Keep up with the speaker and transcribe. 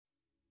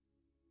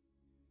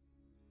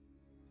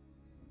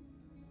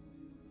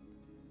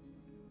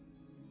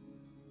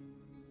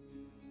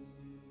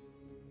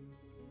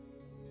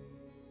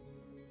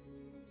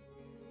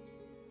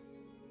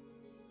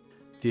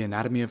The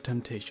Anatomy of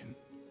Temptation,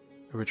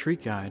 a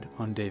retreat guide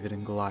on David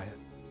and Goliath.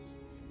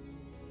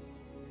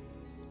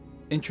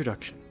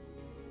 Introduction.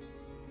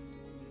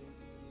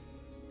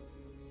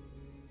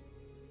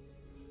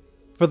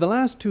 For the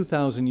last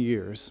 2,000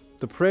 years,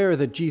 the prayer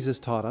that Jesus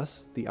taught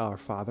us, the Our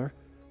Father,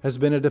 has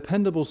been a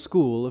dependable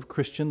school of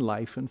Christian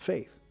life and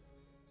faith.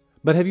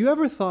 But have you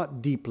ever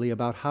thought deeply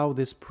about how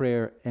this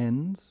prayer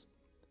ends?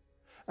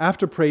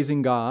 After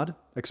praising God,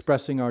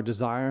 expressing our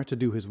desire to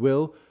do His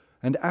will,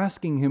 and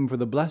asking Him for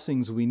the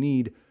blessings we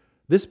need,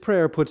 this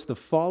prayer puts the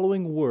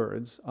following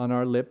words on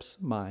our lips,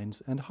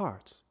 minds, and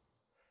hearts.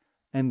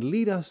 And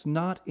lead us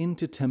not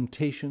into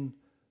temptation,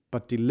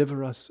 but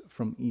deliver us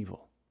from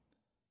evil.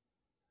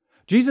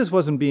 Jesus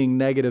wasn't being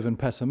negative and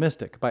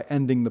pessimistic by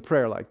ending the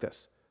prayer like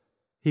this.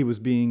 He was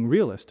being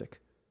realistic.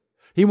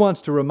 He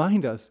wants to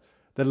remind us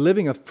that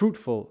living a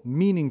fruitful,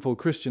 meaningful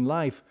Christian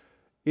life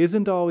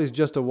isn't always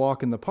just a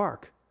walk in the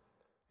park.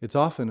 It's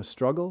often a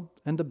struggle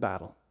and a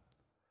battle.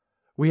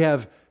 We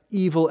have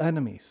evil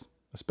enemies,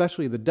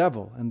 especially the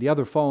devil and the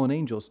other fallen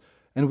angels,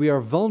 and we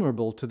are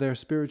vulnerable to their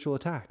spiritual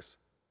attacks.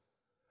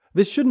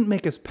 This shouldn't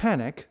make us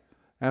panic.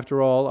 After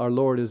all, our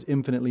Lord is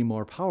infinitely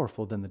more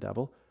powerful than the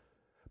devil,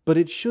 but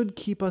it should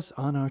keep us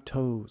on our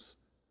toes.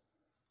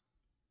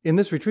 In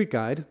this retreat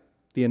guide,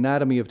 The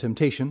Anatomy of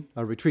Temptation,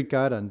 a retreat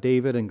guide on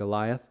David and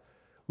Goliath,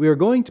 we are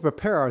going to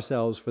prepare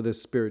ourselves for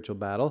this spiritual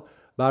battle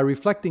by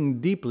reflecting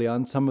deeply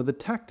on some of the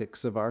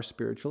tactics of our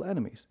spiritual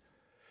enemies.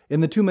 In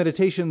the two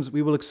meditations,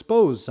 we will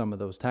expose some of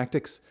those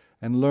tactics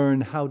and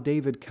learn how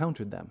David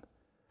countered them.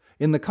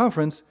 In the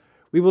conference,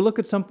 we will look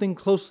at something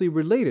closely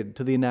related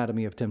to the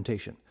anatomy of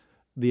temptation,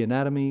 the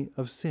anatomy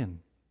of sin.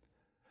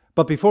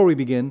 But before we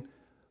begin,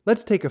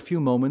 let's take a few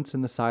moments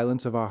in the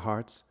silence of our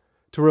hearts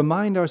to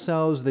remind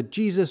ourselves that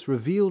Jesus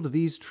revealed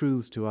these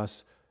truths to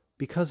us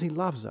because He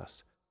loves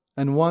us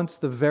and wants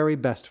the very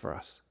best for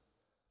us.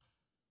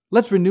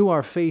 Let's renew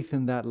our faith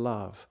in that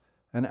love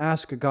and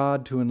ask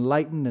God to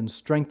enlighten and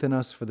strengthen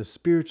us for the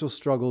spiritual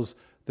struggles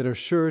that are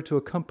sure to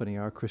accompany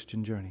our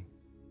Christian journey.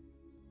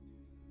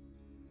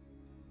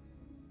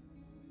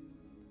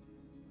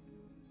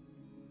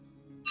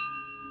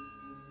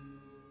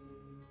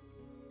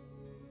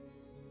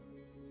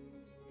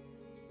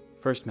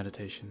 First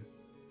meditation,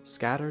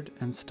 Scattered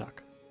and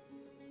Stuck.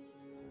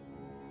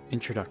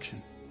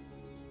 Introduction.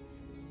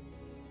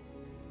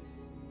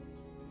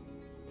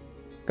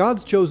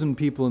 God's chosen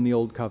people in the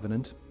Old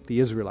Covenant,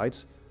 the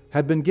Israelites,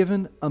 had been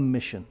given a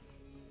mission.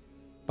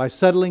 By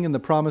settling in the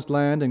Promised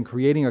Land and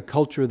creating a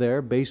culture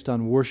there based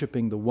on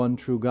worshiping the one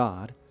true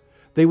God,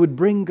 they would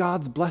bring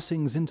God's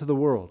blessings into the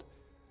world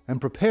and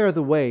prepare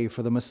the way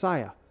for the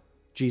Messiah,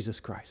 Jesus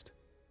Christ.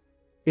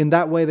 In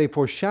that way, they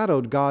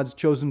foreshadowed God's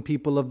chosen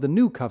people of the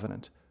New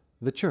Covenant,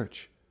 the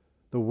church,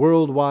 the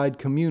worldwide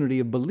community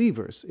of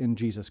believers in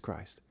Jesus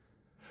Christ.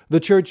 The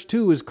church,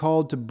 too, is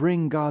called to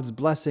bring God's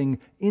blessing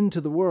into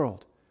the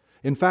world.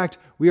 In fact,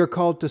 we are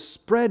called to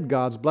spread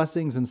God's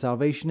blessings and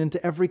salvation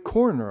into every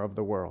corner of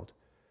the world.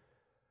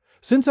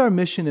 Since our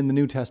mission in the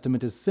New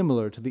Testament is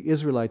similar to the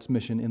Israelites'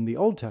 mission in the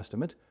Old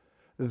Testament,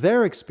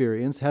 their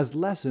experience has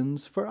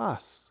lessons for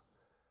us.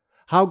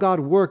 How God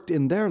worked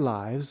in their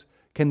lives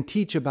can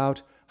teach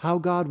about how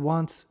God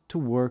wants to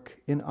work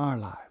in our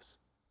lives.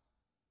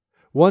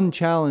 One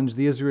challenge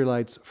the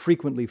Israelites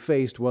frequently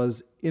faced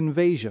was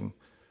invasion.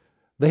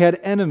 They had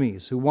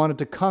enemies who wanted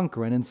to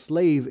conquer and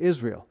enslave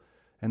Israel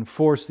and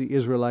force the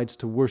Israelites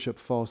to worship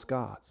false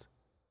gods.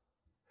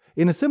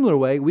 In a similar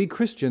way, we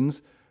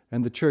Christians,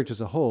 and the church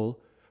as a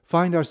whole,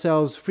 find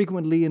ourselves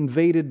frequently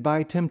invaded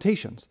by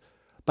temptations,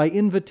 by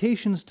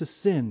invitations to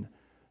sin,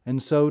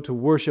 and so to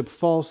worship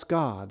false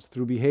gods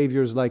through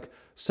behaviors like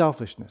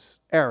selfishness,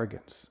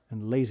 arrogance,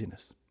 and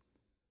laziness.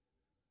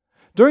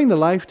 During the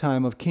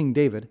lifetime of King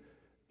David,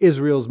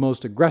 Israel's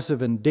most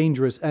aggressive and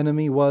dangerous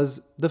enemy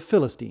was the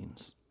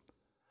Philistines.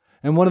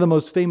 And one of the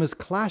most famous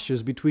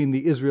clashes between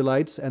the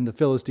Israelites and the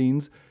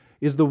Philistines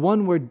is the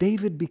one where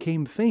David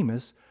became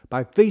famous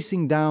by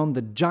facing down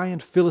the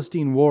giant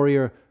Philistine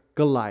warrior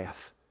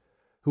Goliath,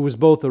 who was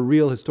both a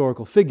real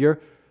historical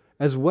figure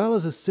as well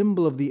as a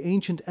symbol of the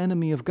ancient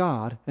enemy of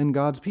God and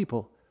God's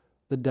people,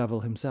 the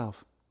devil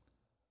himself.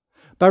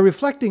 By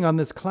reflecting on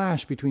this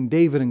clash between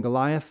David and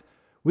Goliath,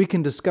 we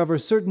can discover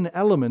certain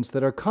elements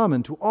that are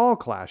common to all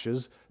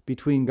clashes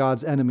between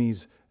God's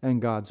enemies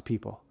and God's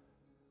people.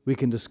 We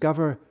can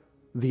discover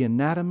the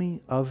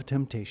anatomy of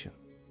temptation.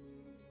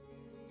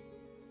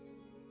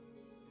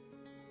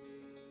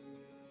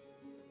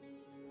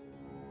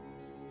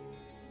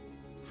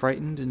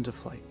 Frightened into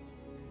flight.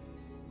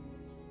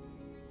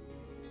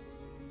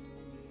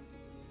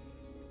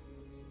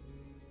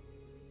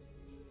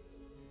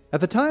 At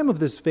the time of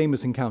this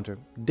famous encounter,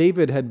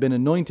 David had been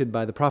anointed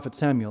by the prophet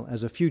Samuel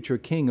as a future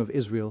king of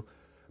Israel,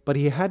 but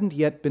he hadn't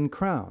yet been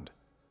crowned.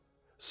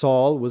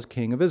 Saul was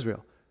king of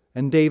Israel,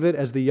 and David,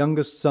 as the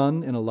youngest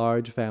son in a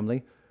large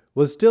family,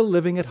 was still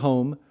living at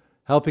home,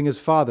 helping his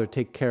father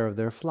take care of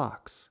their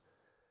flocks.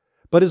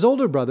 But his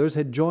older brothers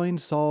had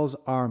joined Saul's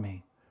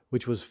army,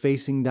 which was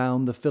facing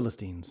down the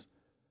Philistines.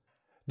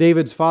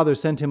 David's father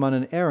sent him on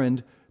an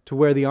errand to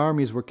where the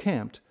armies were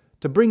camped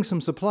to bring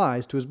some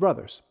supplies to his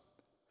brothers.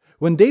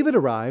 When David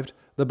arrived,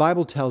 the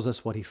Bible tells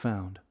us what he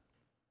found.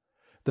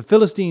 The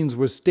Philistines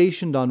were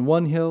stationed on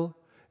one hill,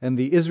 and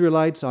the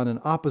Israelites on an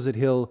opposite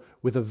hill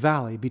with a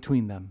valley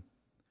between them.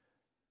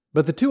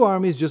 But the two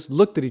armies just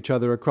looked at each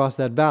other across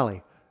that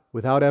valley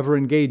without ever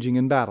engaging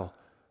in battle,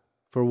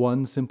 for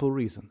one simple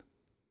reason: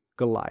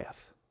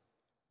 Goliath.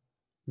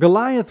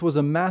 Goliath was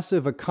a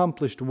massive,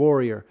 accomplished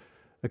warrior,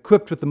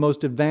 equipped with the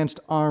most advanced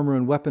armor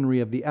and weaponry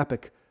of the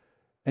epic,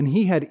 and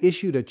he had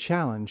issued a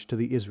challenge to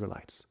the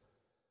Israelites.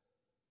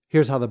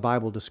 Here's how the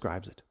Bible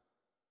describes it.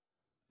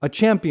 A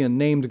champion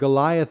named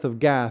Goliath of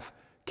Gath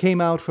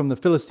came out from the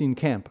Philistine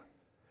camp.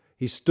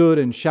 He stood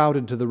and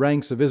shouted to the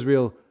ranks of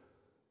Israel,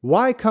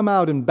 "Why come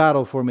out in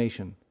battle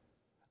formation?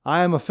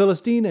 I am a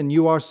Philistine and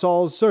you are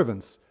Saul's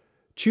servants.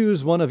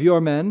 Choose one of your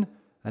men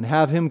and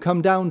have him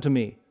come down to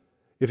me.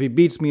 If he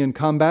beats me in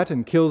combat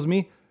and kills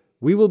me,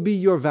 we will be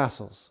your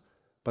vassals.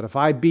 But if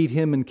I beat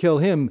him and kill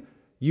him,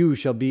 you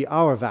shall be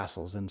our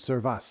vassals and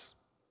serve us."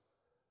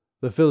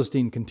 The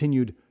Philistine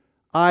continued,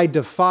 "I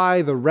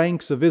defy the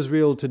ranks of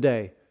Israel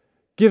today.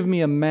 Give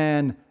me a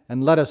man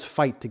and let us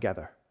fight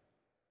together."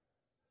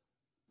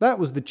 That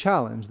was the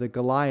challenge that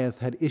Goliath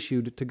had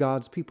issued to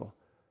God's people.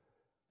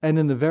 And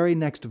in the very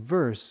next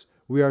verse,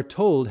 we are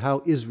told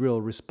how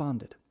Israel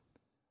responded.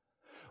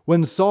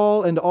 When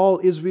Saul and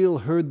all Israel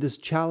heard this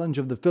challenge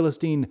of the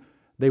Philistine,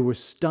 they were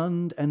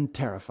stunned and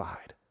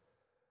terrified.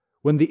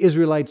 When the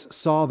Israelites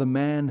saw the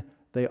man,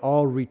 they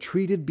all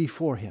retreated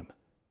before him,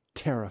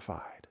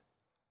 terrified.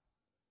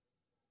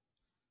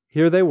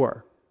 Here they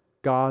were,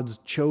 God's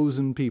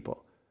chosen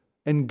people,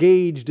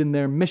 engaged in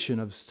their mission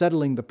of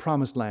settling the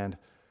promised land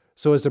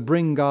so as to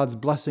bring God's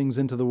blessings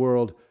into the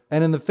world,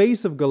 and in the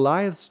face of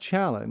Goliath's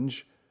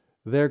challenge,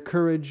 their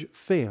courage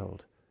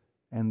failed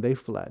and they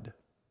fled.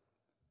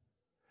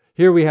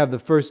 Here we have the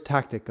first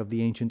tactic of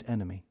the ancient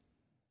enemy.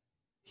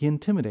 He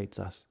intimidates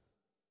us.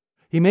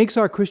 He makes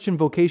our Christian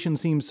vocation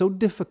seem so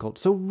difficult,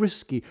 so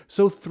risky,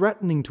 so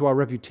threatening to our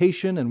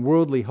reputation and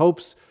worldly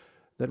hopes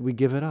that we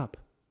give it up.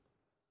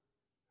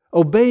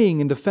 Obeying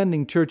and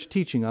defending church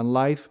teaching on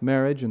life,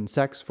 marriage, and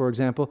sex, for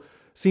example,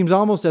 seems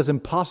almost as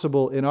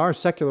impossible in our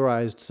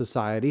secularized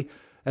society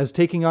as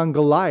taking on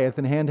Goliath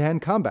in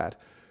hand-to-hand combat.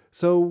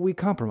 So we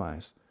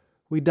compromise.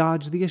 We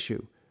dodge the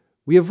issue.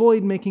 We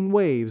avoid making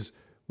waves.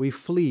 We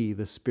flee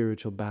the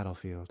spiritual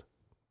battlefield.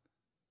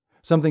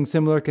 Something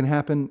similar can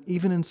happen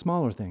even in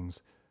smaller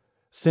things.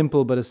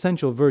 Simple but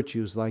essential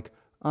virtues like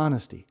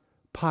honesty,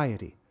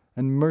 piety,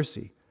 and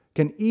mercy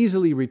can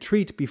easily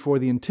retreat before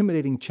the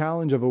intimidating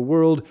challenge of a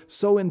world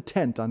so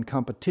intent on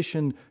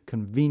competition,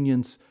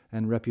 convenience,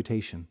 and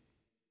reputation.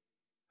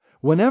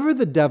 Whenever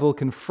the devil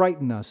can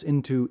frighten us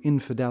into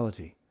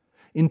infidelity,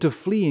 into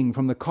fleeing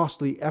from the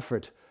costly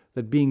effort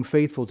that being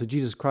faithful to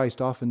Jesus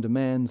Christ often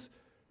demands,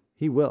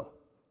 he will.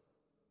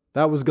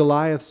 That was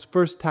Goliath's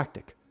first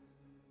tactic,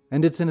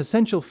 and it's an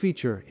essential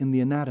feature in the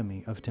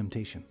anatomy of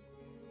temptation.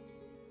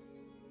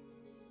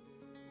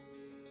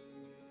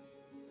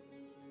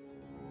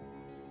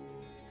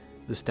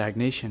 The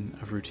stagnation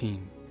of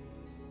routine.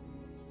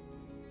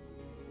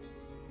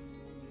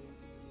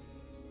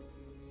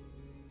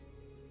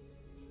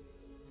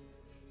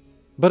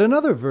 But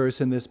another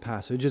verse in this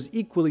passage is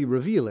equally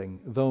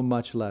revealing, though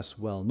much less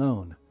well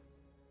known.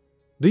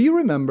 Do you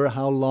remember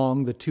how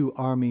long the two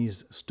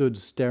armies stood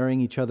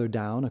staring each other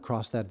down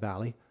across that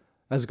valley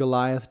as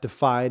Goliath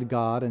defied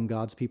God and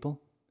God's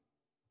people?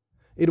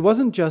 It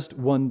wasn't just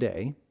one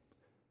day.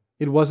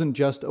 It wasn't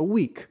just a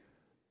week.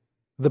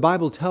 The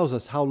Bible tells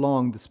us how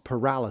long this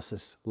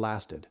paralysis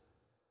lasted.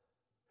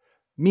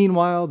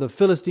 Meanwhile, the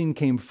Philistine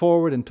came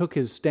forward and took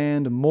his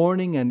stand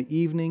morning and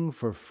evening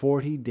for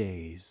 40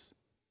 days.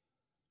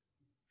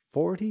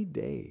 40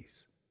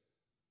 days.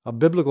 A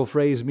biblical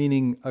phrase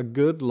meaning a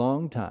good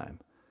long time.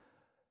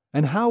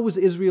 And how was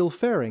Israel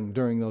faring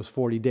during those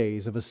 40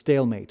 days of a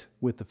stalemate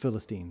with the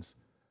Philistines?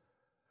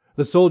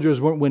 The soldiers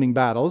weren't winning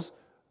battles,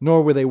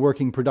 nor were they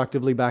working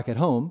productively back at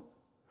home.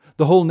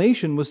 The whole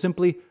nation was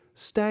simply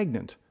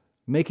stagnant,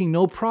 making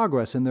no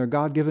progress in their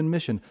God-given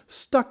mission,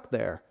 stuck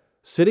there,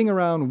 sitting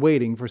around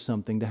waiting for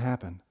something to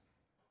happen.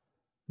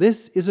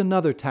 This is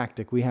another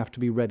tactic we have to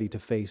be ready to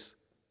face.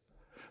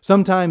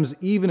 Sometimes,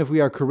 even if we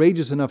are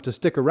courageous enough to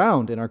stick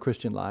around in our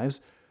Christian lives,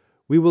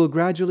 we will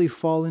gradually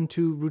fall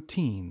into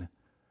routine.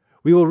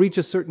 We will reach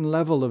a certain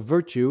level of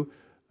virtue,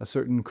 a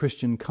certain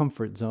Christian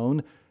comfort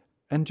zone,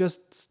 and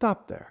just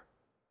stop there,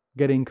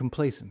 getting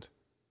complacent.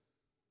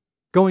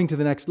 Going to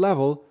the next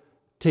level,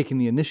 taking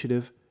the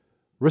initiative,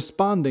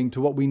 responding to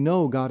what we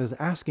know God is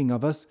asking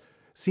of us,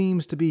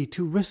 seems to be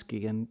too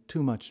risky and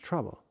too much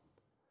trouble.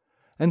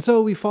 And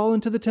so we fall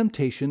into the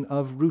temptation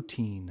of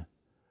routine.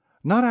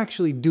 Not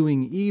actually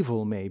doing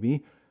evil,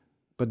 maybe,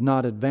 but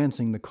not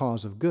advancing the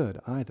cause of good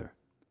either.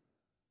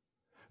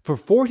 For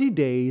 40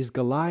 days,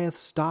 Goliath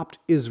stopped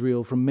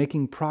Israel from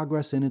making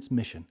progress in its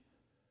mission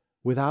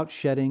without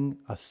shedding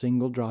a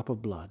single drop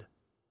of blood.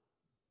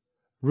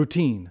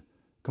 Routine,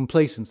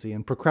 complacency,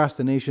 and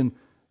procrastination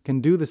can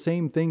do the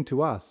same thing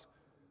to us.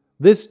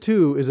 This,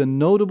 too, is a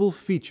notable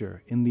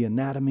feature in the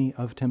anatomy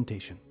of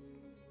temptation.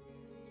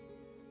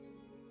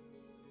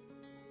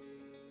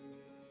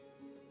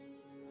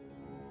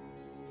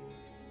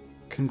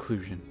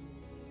 Conclusion.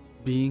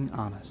 Being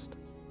honest.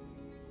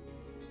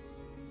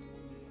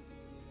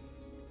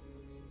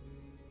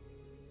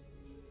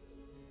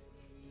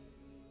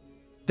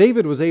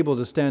 David was able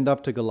to stand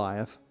up to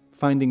Goliath,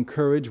 finding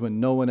courage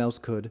when no one else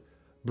could,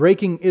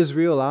 breaking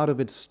Israel out of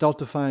its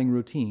stultifying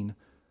routine.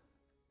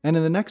 And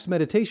in the next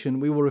meditation,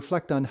 we will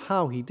reflect on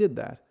how he did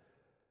that.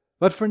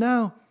 But for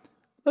now,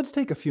 let's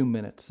take a few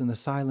minutes in the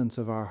silence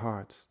of our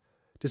hearts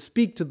to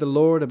speak to the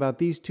Lord about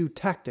these two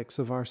tactics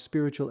of our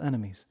spiritual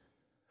enemies.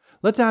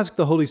 Let's ask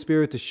the Holy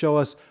Spirit to show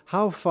us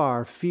how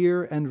far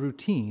fear and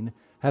routine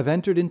have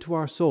entered into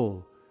our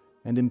soul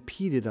and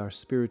impeded our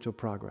spiritual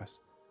progress.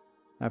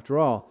 After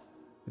all,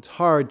 it's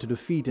hard to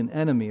defeat an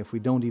enemy if we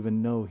don't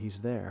even know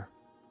he's there.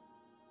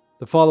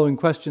 The following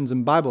questions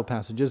and Bible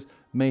passages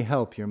may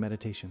help your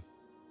meditation.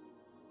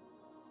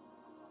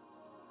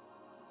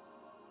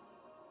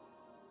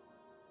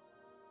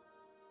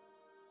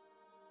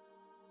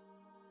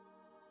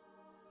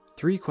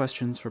 Three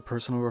questions for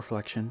personal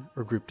reflection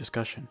or group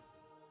discussion.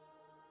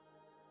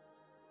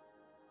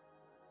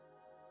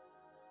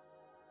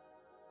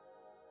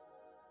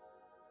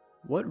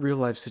 What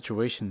real-life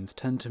situations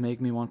tend to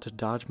make me want to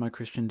dodge my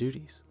Christian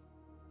duties?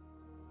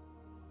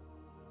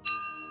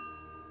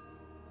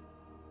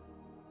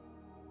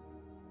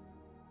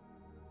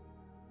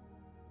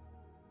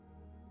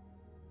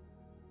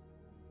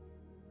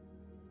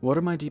 What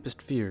are my deepest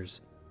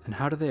fears, and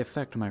how do they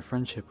affect my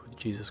friendship with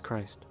Jesus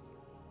Christ?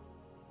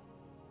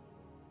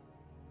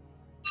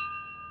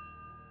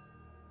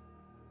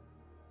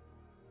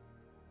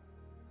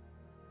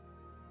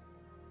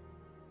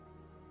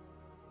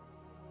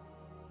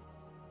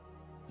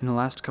 In the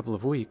last couple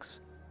of weeks,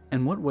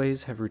 in what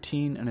ways have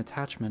routine and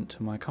attachment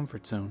to my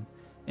comfort zone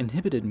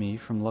inhibited me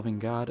from loving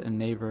God and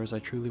neighbor as I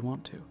truly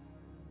want to?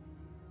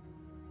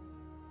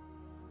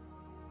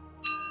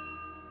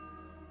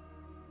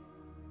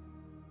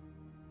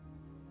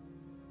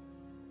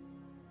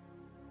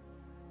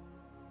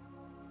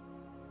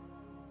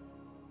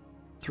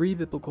 Three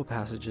biblical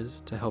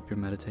passages to help your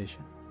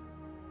meditation.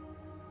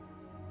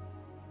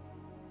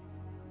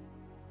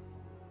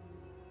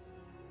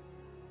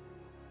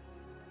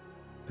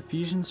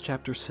 Ephesians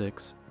chapter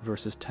 6,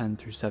 verses 10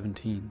 through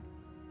 17.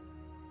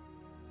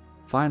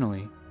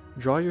 Finally,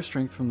 draw your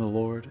strength from the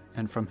Lord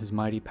and from his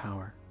mighty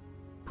power.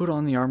 Put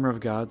on the armor of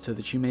God so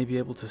that you may be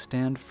able to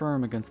stand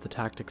firm against the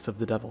tactics of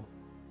the devil.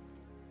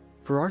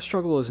 For our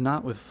struggle is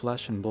not with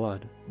flesh and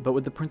blood, but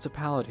with the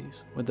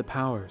principalities, with the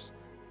powers,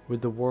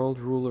 with the world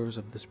rulers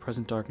of this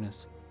present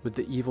darkness, with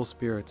the evil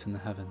spirits in the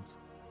heavens.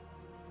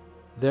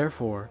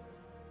 Therefore,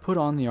 put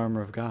on the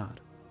armor of God,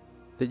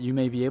 that you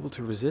may be able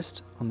to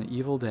resist on the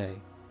evil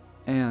day,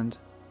 and,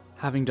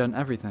 having done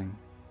everything,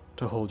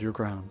 to hold your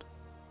ground.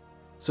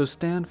 So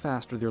stand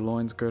fast with your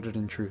loins girded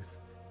in truth,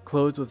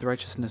 clothed with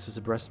righteousness as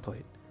a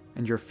breastplate,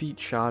 and your feet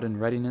shod in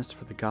readiness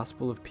for the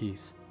gospel of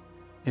peace.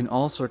 In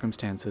all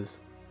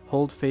circumstances,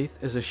 hold faith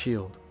as a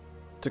shield,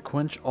 to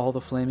quench all the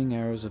flaming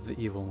arrows of the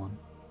evil one,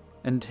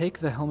 and take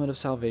the helmet of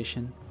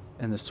salvation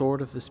and the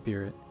sword of the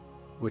Spirit,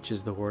 which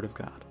is the Word of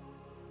God.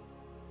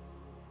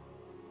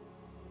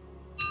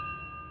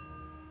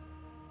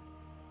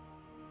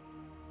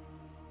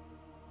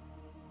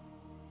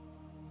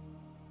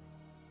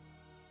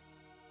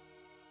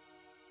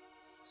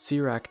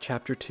 Sirach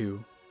chapter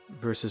 2,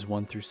 verses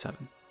 1 through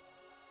 7.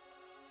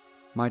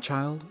 My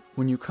child,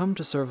 when you come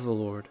to serve the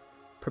Lord,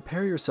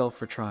 prepare yourself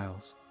for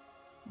trials.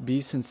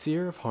 Be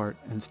sincere of heart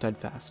and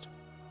steadfast,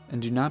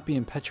 and do not be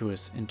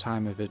impetuous in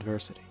time of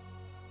adversity.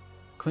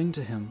 Cling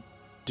to him,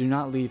 do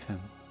not leave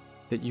him,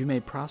 that you may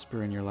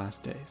prosper in your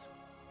last days.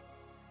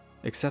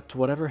 Accept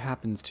whatever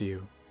happens to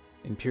you.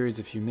 In periods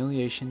of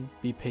humiliation,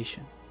 be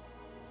patient.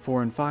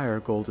 For in fire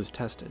gold is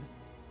tested,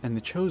 and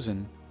the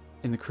chosen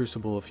in the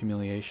crucible of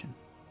humiliation.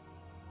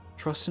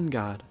 Trust in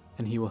God,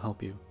 and he will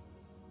help you.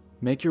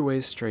 Make your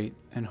ways straight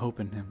and hope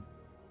in him.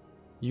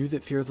 You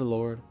that fear the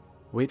Lord,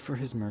 wait for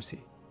his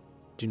mercy.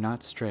 Do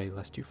not stray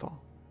lest you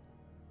fall.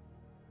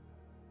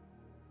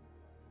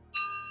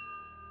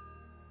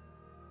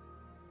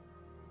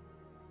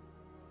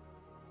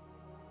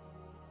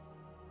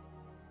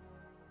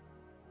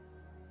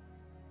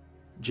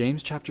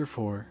 James chapter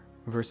 4,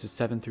 verses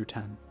 7 through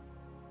 10.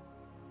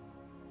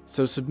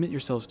 So submit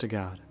yourselves to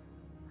God.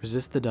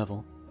 Resist the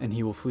devil, and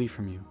he will flee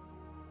from you.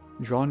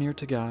 Draw near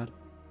to God,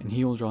 and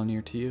he will draw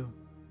near to you.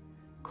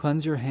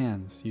 Cleanse your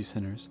hands, you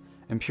sinners,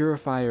 and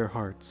purify your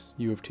hearts,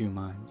 you of two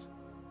minds.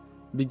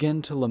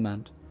 Begin to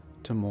lament,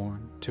 to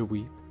mourn, to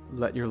weep.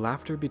 Let your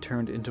laughter be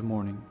turned into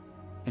mourning,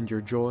 and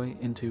your joy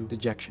into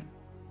dejection.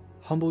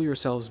 Humble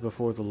yourselves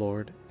before the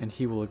Lord, and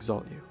he will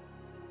exalt you.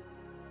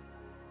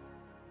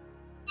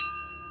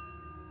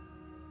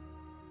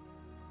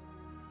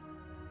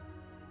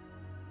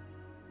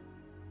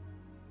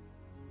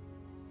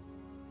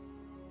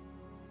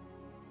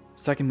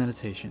 Second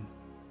meditation,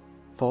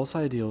 false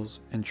ideals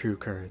and true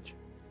courage.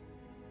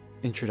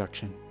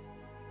 Introduction.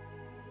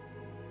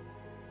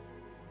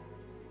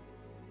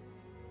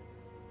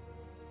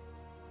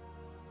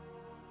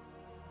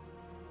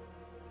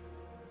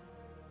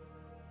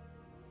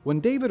 When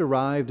David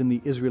arrived in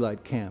the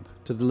Israelite camp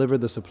to deliver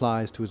the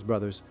supplies to his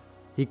brothers,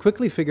 he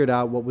quickly figured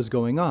out what was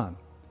going on,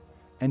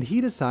 and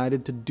he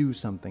decided to do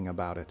something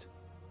about it.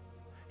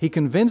 He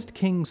convinced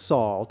King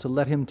Saul to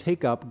let him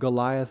take up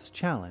Goliath's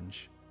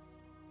challenge.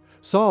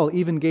 Saul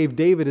even gave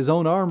David his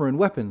own armor and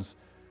weapons,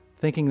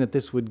 thinking that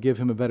this would give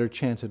him a better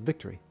chance at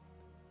victory.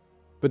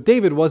 But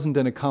David wasn't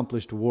an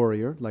accomplished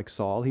warrior like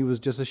Saul. He was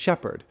just a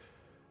shepherd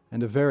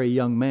and a very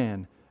young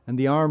man, and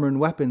the armor and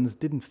weapons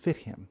didn't fit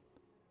him.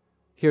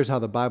 Here's how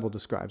the Bible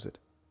describes it.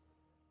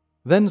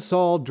 Then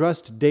Saul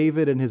dressed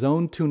David in his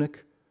own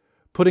tunic,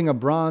 putting a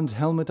bronze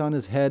helmet on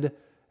his head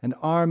and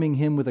arming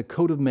him with a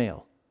coat of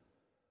mail.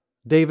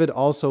 David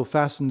also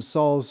fastened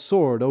Saul's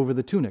sword over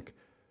the tunic.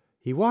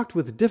 He walked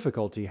with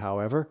difficulty,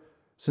 however,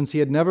 since he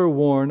had never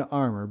worn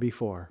armor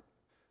before.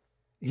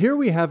 Here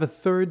we have a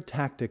third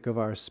tactic of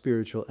our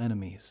spiritual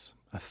enemies,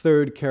 a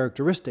third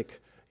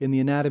characteristic in the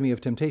anatomy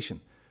of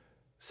temptation,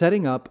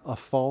 setting up a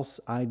false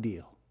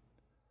ideal.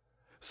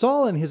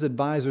 Saul and his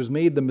advisors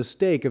made the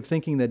mistake of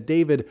thinking that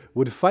David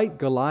would fight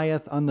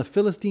Goliath on the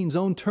Philistines'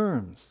 own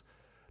terms,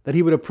 that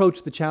he would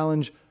approach the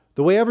challenge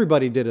the way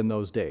everybody did in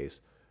those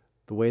days,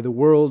 the way the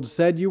world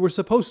said you were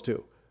supposed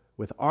to,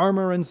 with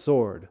armor and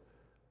sword.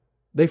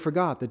 They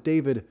forgot that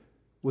David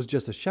was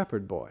just a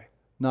shepherd boy,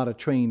 not a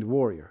trained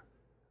warrior.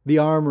 The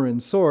armor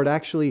and sword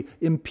actually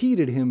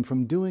impeded him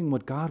from doing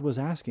what God was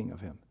asking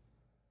of him.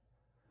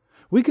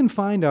 We can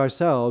find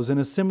ourselves in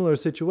a similar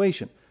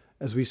situation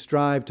as we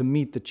strive to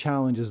meet the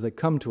challenges that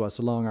come to us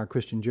along our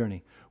Christian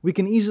journey. We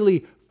can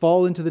easily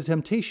fall into the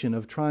temptation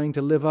of trying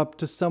to live up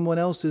to someone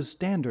else's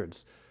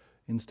standards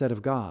instead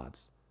of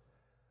God's,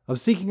 of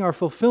seeking our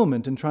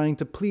fulfillment and trying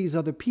to please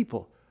other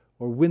people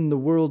or win the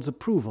world's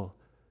approval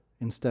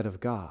instead of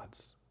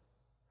God's,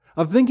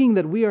 of thinking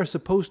that we are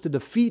supposed to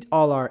defeat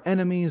all our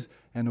enemies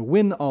and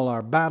win all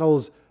our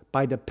battles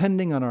by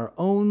depending on our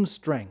own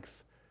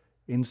strength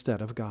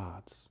instead of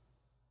God's.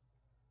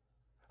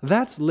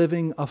 That's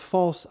living a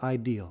false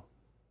ideal,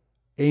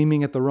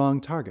 aiming at the wrong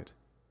target,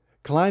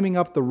 climbing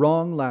up the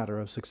wrong ladder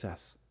of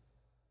success.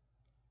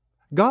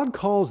 God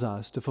calls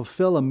us to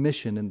fulfill a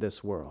mission in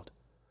this world,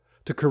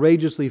 to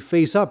courageously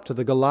face up to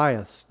the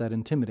Goliaths that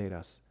intimidate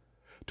us,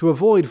 to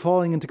avoid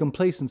falling into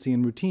complacency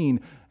and routine,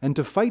 and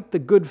to fight the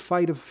good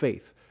fight of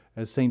faith,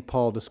 as St.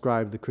 Paul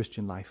described the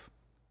Christian life.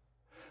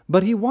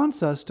 But he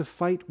wants us to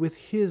fight with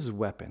his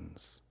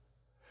weapons,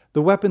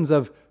 the weapons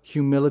of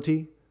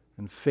humility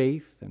and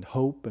faith and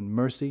hope and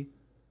mercy,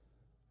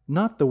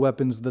 not the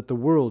weapons that the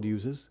world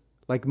uses,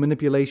 like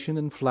manipulation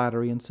and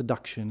flattery and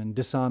seduction and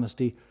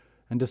dishonesty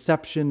and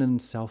deception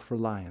and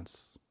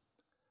self-reliance.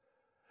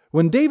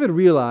 When David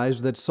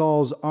realized that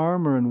Saul's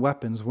armor and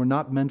weapons were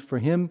not meant for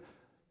him,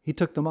 he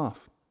took them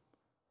off.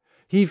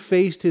 He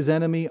faced his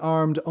enemy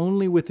armed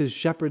only with his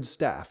shepherd's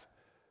staff,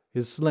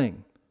 his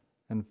sling,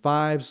 and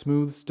 5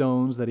 smooth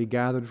stones that he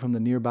gathered from the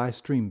nearby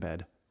stream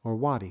bed, or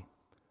wadi.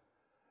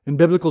 In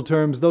biblical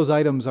terms, those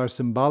items are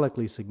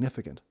symbolically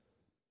significant.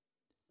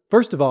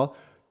 First of all,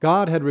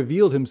 God had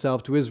revealed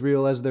himself to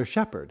Israel as their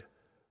shepherd.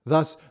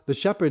 Thus, the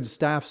shepherd's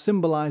staff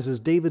symbolizes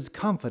David's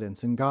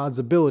confidence in God's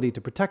ability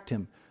to protect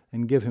him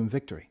and give him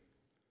victory.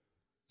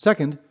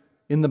 Second,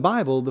 in the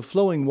Bible, the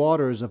flowing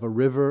waters of a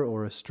river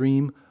or a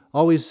stream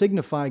always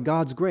signify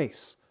God's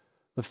grace,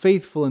 the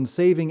faithful and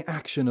saving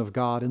action of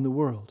God in the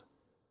world.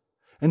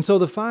 And so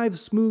the 5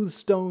 smooth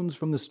stones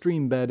from the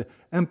stream bed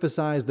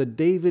emphasize that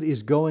David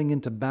is going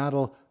into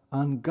battle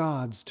on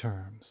God's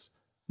terms,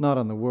 not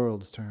on the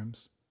world's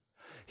terms.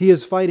 He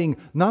is fighting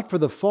not for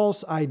the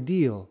false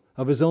ideal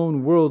of his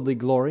own worldly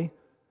glory,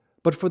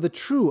 but for the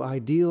true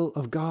ideal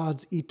of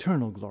God's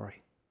eternal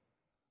glory.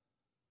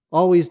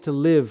 Always to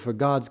live for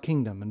God's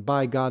kingdom and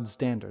by God's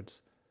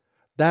standards.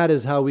 That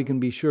is how we can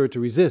be sure to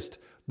resist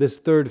this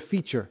third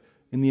feature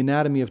in the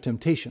anatomy of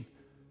temptation,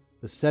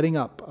 the setting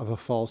up of a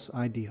false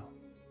ideal.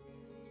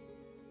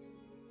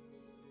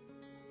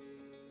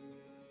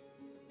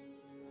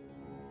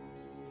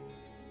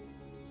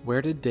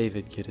 Where did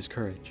David get his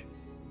courage?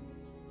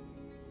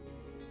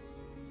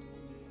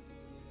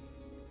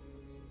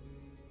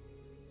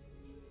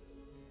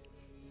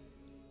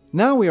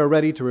 Now we are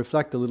ready to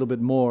reflect a little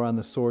bit more on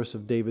the source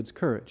of David's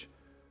courage.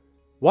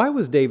 Why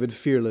was David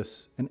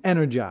fearless and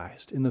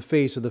energized in the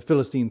face of the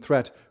Philistine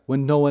threat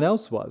when no one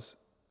else was?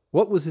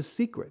 What was his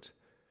secret?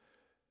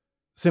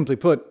 Simply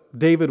put,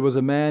 David was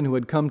a man who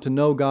had come to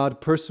know God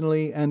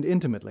personally and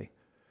intimately.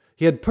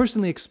 He had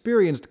personally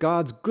experienced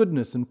God's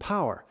goodness and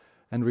power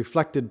and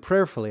reflected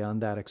prayerfully on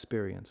that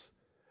experience.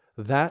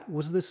 That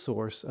was the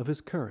source of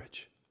his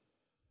courage.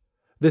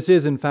 This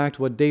is, in fact,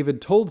 what David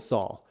told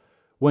Saul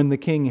when the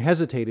king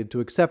hesitated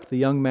to accept the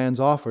young man's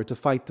offer to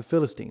fight the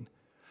Philistine.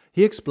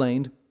 He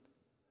explained,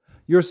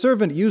 "Your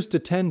servant used to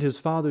tend his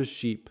father's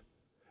sheep,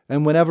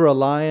 and whenever a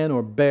lion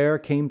or bear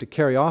came to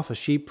carry off a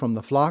sheep from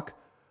the flock,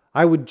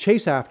 I would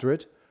chase after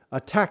it,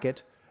 attack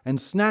it, and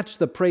snatch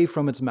the prey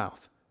from its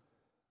mouth.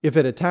 If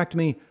it attacked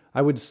me,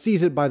 I would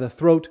seize it by the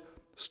throat,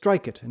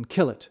 strike it, and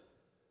kill it.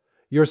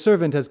 Your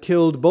servant has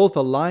killed both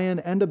a lion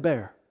and a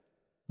bear.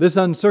 This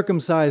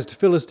uncircumcised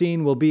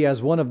Philistine will be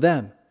as one of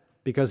them,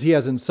 because he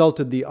has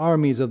insulted the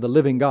armies of the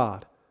living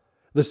God.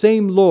 The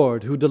same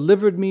Lord who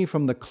delivered me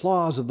from the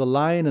claws of the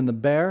lion and the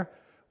bear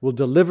will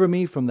deliver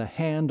me from the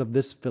hand of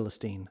this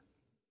Philistine."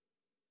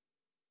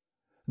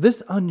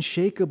 This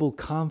unshakable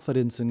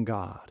confidence in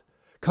God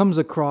comes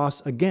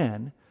across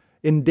again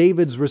in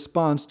David's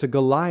response to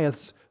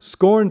Goliath's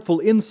scornful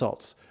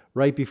insults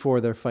right before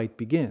their fight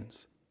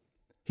begins.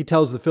 He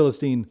tells the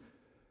Philistine,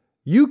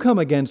 "You come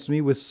against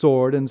me with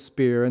sword and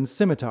spear and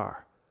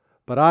scimitar,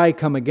 but I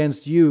come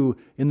against you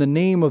in the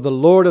name of the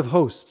Lord of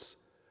hosts,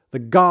 the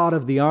God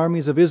of the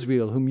armies of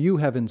Israel, whom you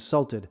have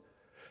insulted.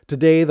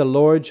 Today the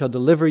Lord shall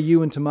deliver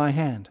you into my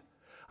hand.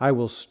 I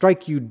will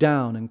strike you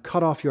down and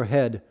cut off your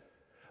head.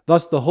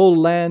 Thus the whole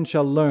land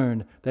shall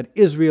learn that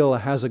Israel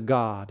has a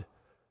God.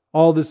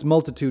 All this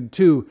multitude,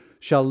 too,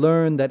 shall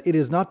learn that it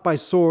is not by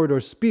sword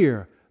or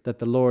spear that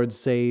the Lord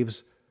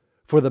saves,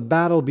 for the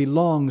battle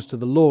belongs to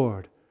the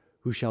Lord,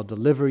 who shall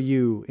deliver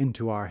you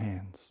into our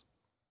hands."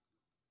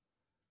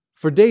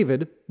 For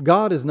David,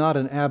 God is not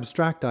an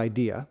abstract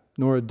idea,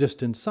 nor a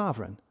distant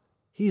sovereign.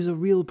 He's a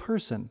real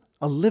person,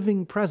 a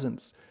living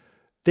presence.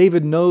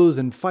 David knows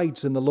and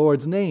fights in the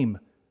Lord's name,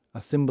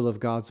 a symbol of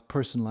God's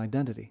personal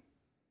identity.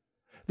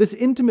 This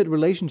intimate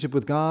relationship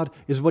with God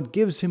is what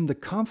gives him the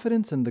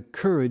confidence and the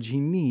courage he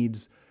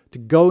needs to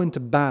go into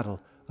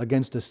battle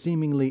against a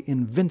seemingly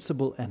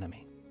invincible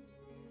enemy.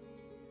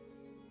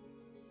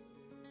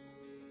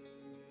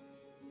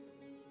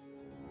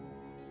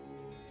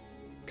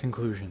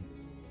 Conclusion.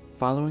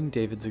 Following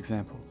David's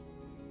example.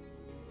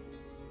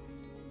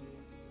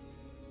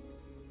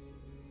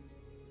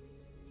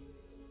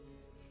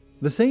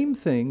 The same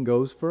thing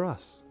goes for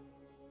us.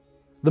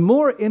 The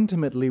more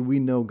intimately we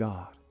know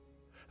God,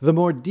 the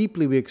more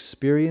deeply we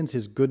experience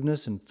His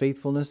goodness and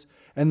faithfulness,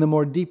 and the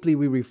more deeply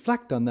we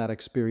reflect on that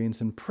experience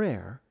in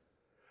prayer,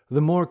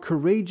 the more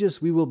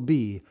courageous we will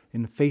be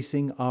in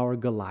facing our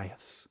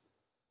Goliaths.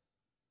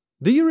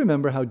 Do you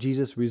remember how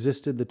Jesus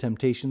resisted the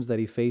temptations that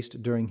He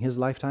faced during His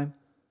lifetime?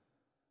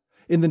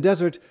 In the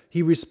desert,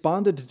 He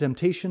responded to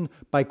temptation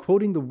by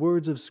quoting the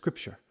words of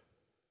Scripture,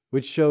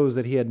 which shows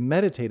that He had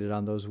meditated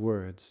on those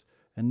words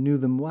and knew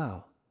them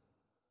well.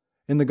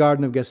 In the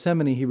Garden of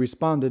Gethsemane, He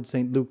responded,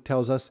 St. Luke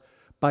tells us,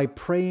 by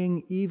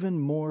praying even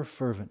more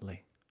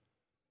fervently.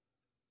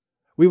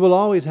 We will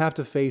always have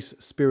to face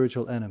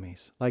spiritual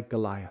enemies, like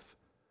Goliath,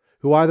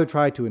 who either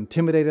try to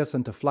intimidate us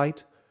into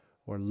flight,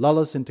 or lull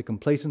us into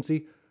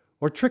complacency,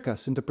 or trick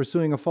us into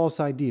pursuing a false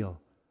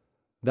ideal.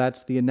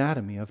 That's the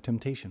anatomy of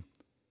temptation.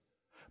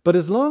 But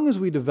as long as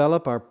we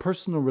develop our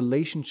personal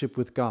relationship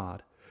with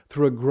God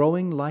through a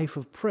growing life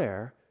of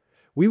prayer,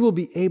 we will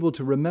be able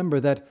to remember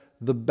that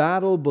the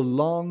battle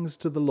belongs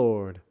to the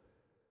Lord.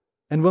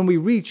 And when we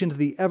reach into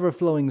the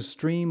ever-flowing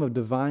stream of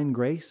divine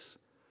grace,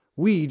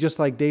 we, just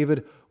like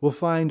David, will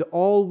find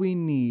all we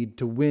need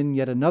to win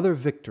yet another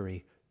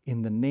victory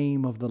in the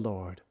name of the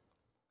Lord.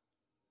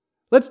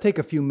 Let's take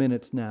a few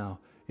minutes now,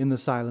 in the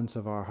silence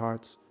of our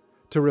hearts,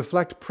 to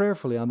reflect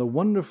prayerfully on the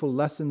wonderful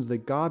lessons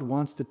that God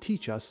wants to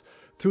teach us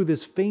through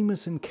this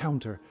famous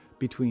encounter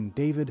between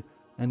David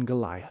and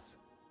Goliath.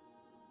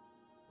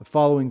 The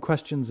following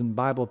questions and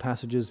Bible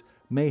passages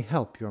may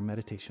help your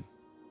meditation.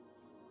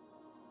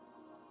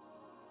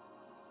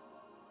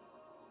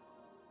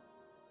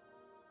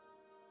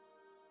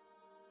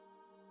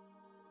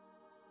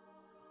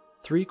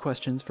 Three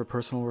questions for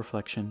personal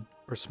reflection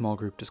or small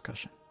group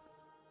discussion.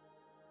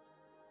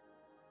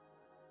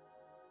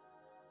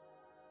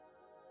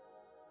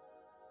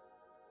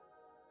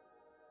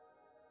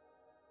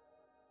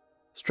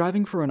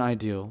 Striving for an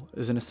ideal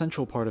is an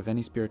essential part of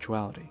any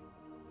spirituality.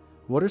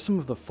 What are some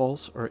of the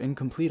false or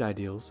incomplete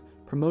ideals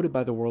promoted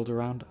by the world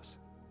around us?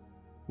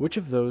 Which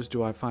of those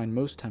do I find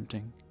most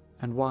tempting,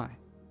 and why?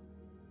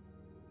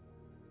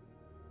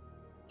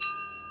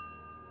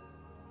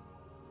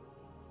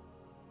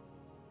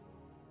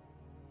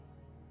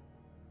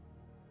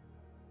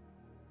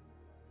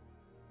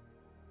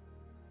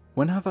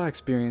 When have I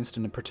experienced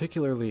in a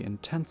particularly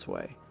intense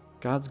way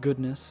God's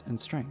goodness and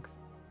strength?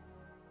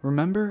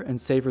 Remember and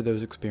savor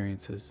those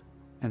experiences,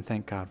 and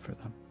thank God for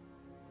them.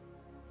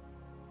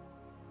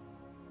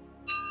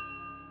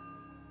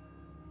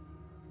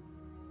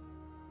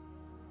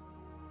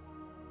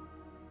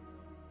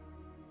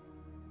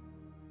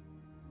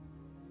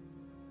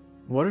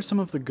 What are some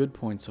of the good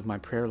points of my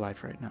prayer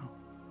life right now?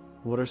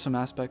 What are some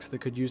aspects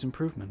that could use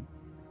improvement?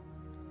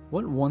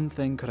 What one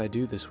thing could I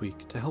do this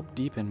week to help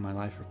deepen my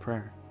life of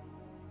prayer?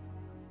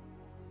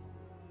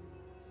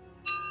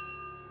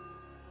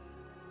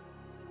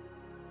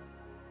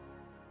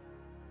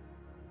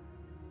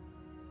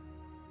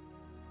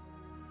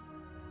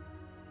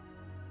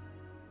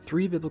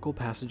 Three biblical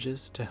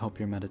passages to help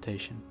your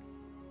meditation.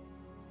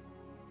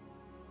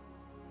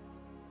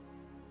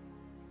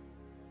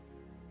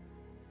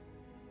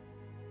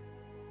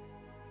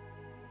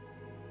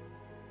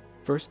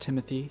 First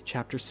Timothy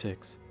chapter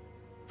 6,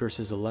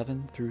 verses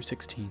 11 through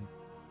 16.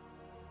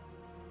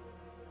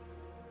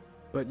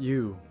 But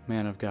you,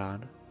 man of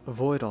God,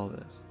 avoid all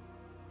this.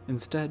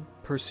 Instead,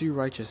 pursue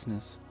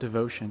righteousness,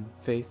 devotion,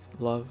 faith,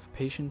 love,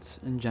 patience,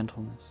 and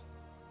gentleness.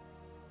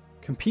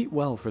 Compete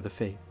well for the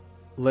faith.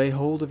 Lay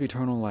hold of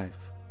eternal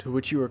life, to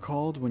which you were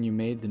called when you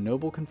made the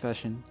noble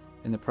confession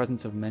in the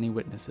presence of many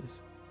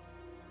witnesses.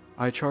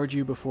 I charge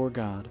you before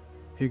God,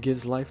 who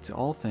gives life to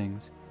all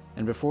things,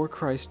 and before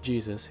Christ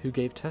Jesus, who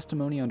gave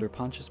testimony under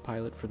Pontius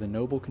Pilate for the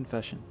noble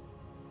confession,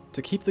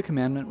 to keep the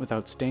commandment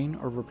without stain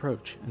or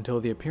reproach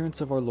until the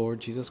appearance of our Lord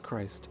Jesus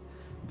Christ,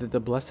 that the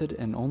blessed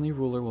and only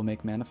ruler will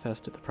make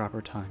manifest at the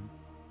proper time,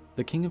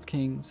 the King of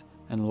kings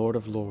and Lord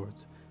of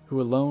lords,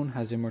 who alone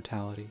has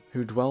immortality,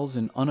 who dwells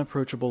in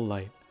unapproachable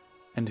light,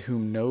 and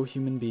whom no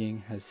human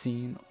being has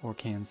seen or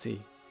can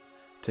see.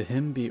 To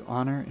him be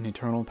honor and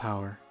eternal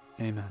power.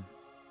 Amen.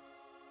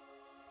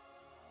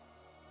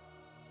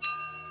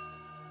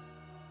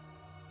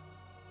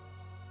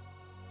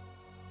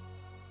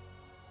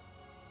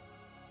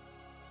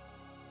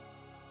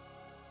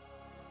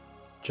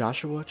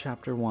 Joshua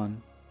chapter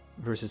 1,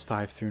 verses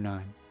 5 through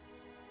 9.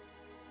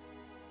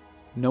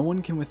 No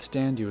one can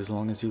withstand you as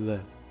long as you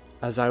live.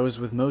 As I was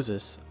with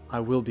Moses, I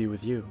will be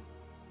with you.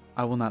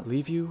 I will not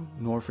leave you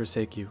nor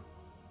forsake you.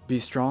 Be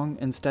strong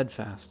and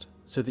steadfast,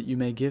 so that you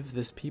may give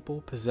this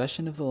people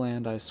possession of the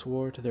land I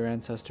swore to their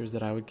ancestors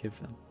that I would give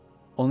them.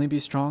 Only be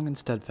strong and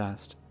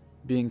steadfast,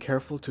 being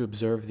careful to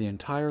observe the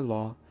entire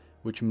law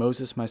which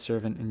Moses my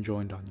servant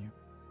enjoined on you.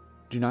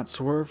 Do not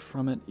swerve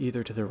from it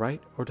either to the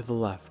right or to the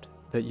left,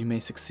 that you may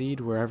succeed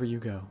wherever you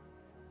go.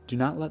 Do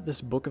not let this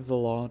book of the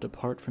law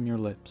depart from your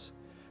lips.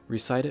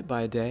 Recite it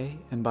by day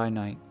and by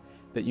night,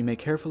 that you may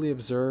carefully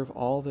observe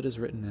all that is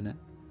written in it.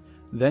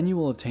 Then you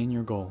will attain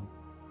your goal.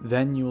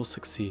 Then you will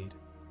succeed.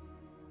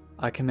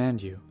 I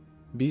command you,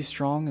 be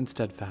strong and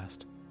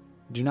steadfast.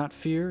 Do not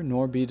fear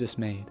nor be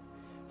dismayed,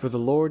 for the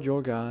Lord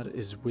your God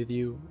is with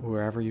you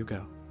wherever you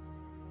go.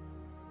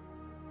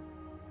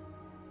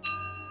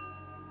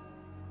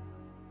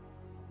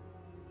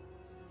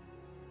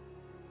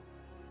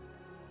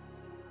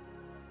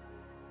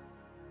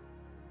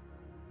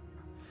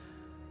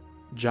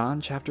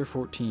 John chapter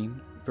 14,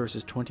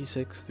 verses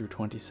 26 through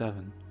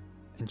 27,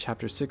 and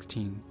chapter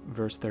 16,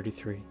 verse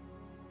 33.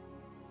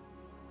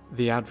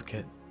 The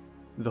Advocate,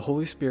 the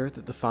Holy Spirit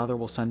that the Father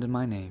will send in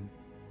my name,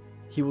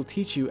 he will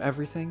teach you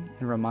everything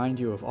and remind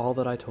you of all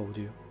that I told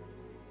you.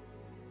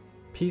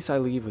 Peace I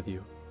leave with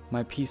you,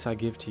 my peace I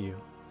give to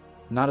you.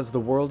 Not as the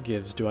world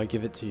gives do I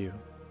give it to you.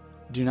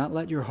 Do not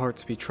let your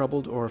hearts be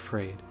troubled or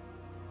afraid.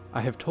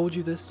 I have told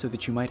you this so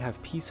that you might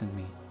have peace in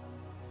me.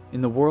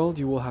 In the world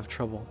you will have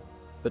trouble,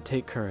 but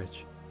take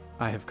courage.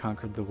 I have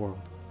conquered the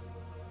world.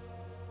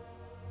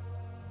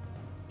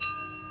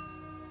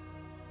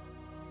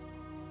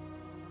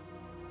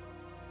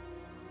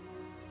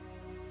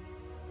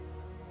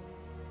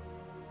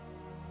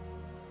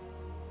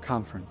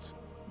 Conference,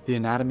 The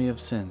Anatomy of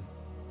Sin.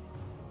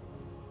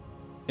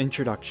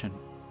 Introduction.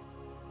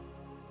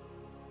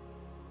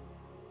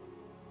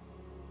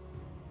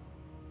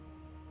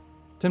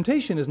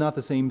 Temptation is not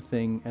the same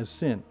thing as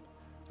sin.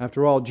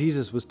 After all,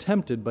 Jesus was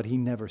tempted, but he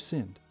never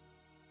sinned.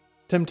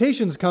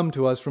 Temptations come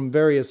to us from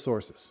various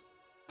sources.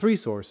 3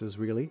 sources,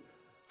 really.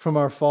 From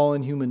our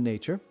fallen human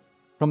nature,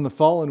 from the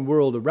fallen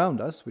world around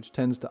us, which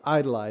tends to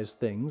idolize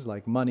things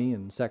like money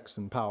and sex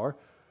and power,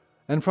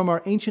 and from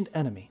our ancient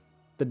enemy,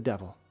 the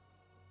devil.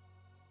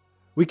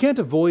 We can't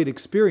avoid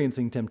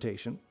experiencing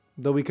temptation,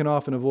 though we can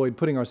often avoid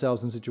putting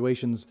ourselves in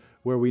situations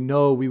where we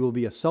know we will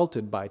be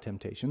assaulted by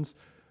temptations.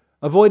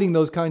 Avoiding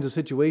those kinds of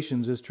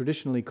situations is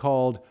traditionally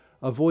called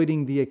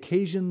avoiding the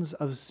occasions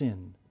of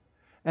sin.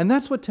 And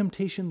that's what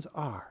temptations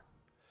are.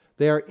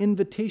 They are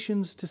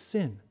invitations to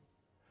sin,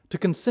 to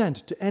consent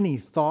to any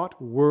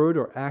thought, word,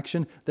 or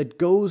action that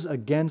goes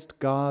against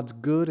God's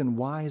good and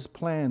wise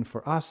plan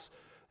for us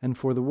and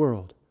for the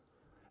world.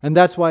 And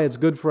that's why it's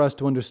good for us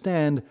to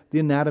understand the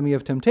anatomy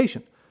of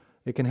temptation.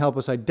 It can help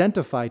us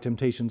identify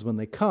temptations when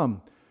they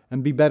come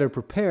and be better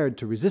prepared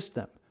to resist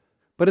them.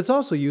 But it's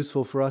also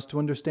useful for us to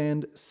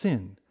understand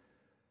sin,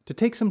 to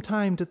take some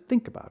time to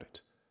think about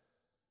it.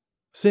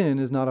 Sin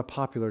is not a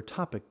popular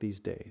topic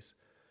these days.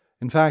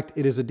 In fact,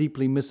 it is a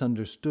deeply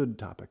misunderstood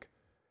topic.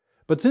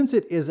 But since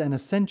it is an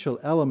essential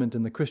element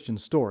in the Christian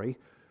story,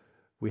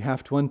 we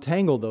have to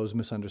untangle those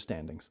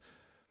misunderstandings.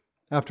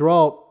 After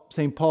all,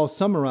 St. Paul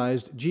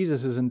summarized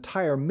Jesus'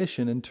 entire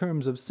mission in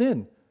terms of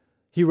sin.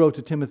 He wrote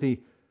to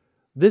Timothy,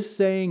 "This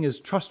saying is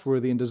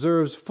trustworthy and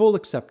deserves full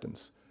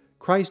acceptance.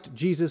 Christ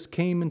Jesus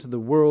came into the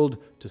world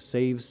to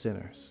save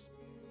sinners."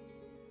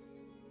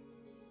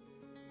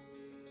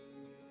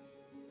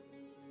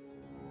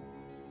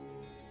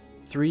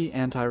 Three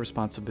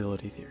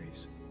anti-responsibility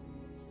theories.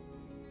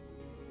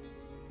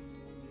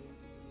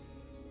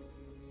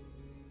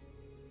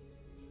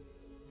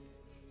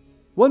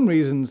 One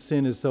reason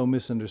sin is so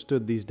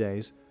misunderstood these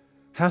days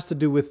has to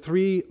do with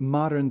 3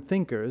 modern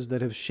thinkers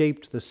that have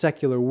shaped the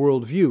secular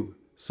worldview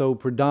so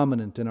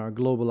predominant in our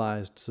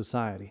globalized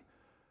society: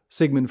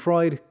 Sigmund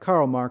Freud,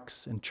 Karl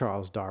Marx, and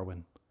Charles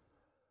Darwin.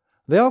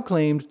 They all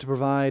claimed to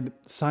provide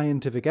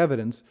scientific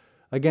evidence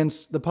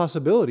against the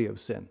possibility of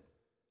sin.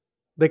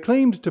 They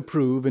claimed to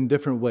prove in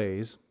different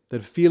ways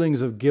that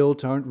feelings of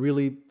guilt aren't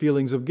really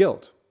feelings of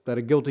guilt, that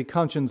a guilty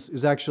conscience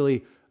is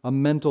actually a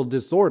mental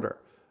disorder,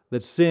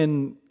 that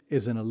sin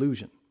is an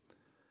illusion.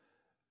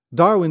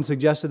 Darwin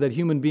suggested that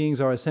human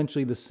beings are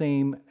essentially the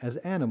same as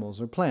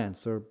animals or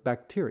plants or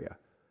bacteria.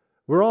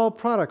 We're all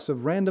products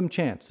of random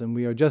chance, and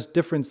we are just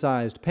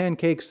different-sized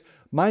pancakes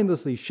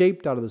mindlessly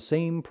shaped out of the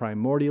same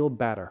primordial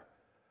batter.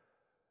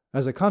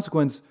 As a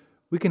consequence,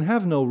 we can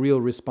have no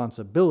real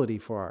responsibility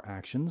for our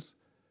actions.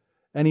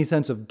 Any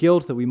sense of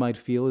guilt that we might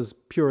feel is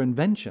pure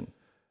invention,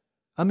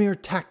 a mere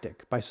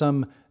tactic by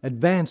some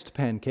advanced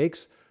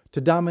pancakes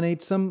to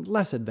dominate some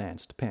less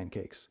advanced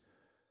pancakes.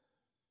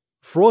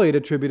 Freud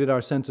attributed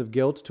our sense of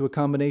guilt to a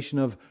combination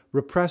of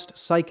repressed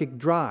psychic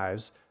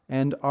drives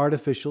and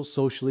artificial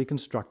socially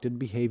constructed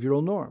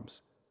behavioral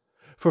norms.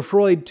 For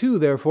Freud, too,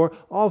 therefore,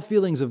 all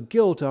feelings of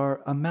guilt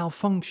are a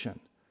malfunction,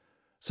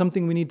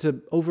 something we need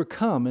to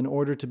overcome in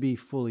order to be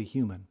fully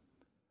human.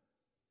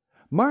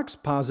 Marx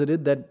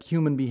posited that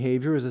human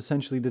behavior is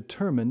essentially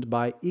determined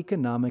by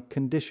economic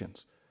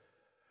conditions.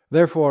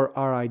 Therefore,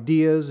 our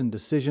ideas and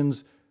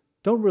decisions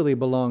don't really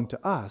belong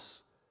to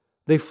us.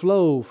 They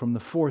flow from the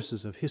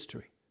forces of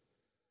history.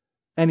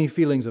 Any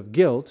feelings of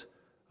guilt,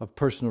 of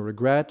personal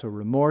regret or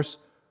remorse,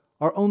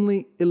 are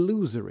only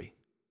illusory.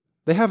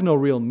 They have no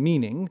real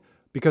meaning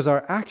because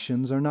our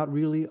actions are not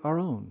really our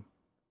own.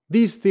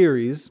 These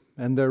theories,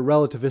 and their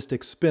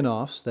relativistic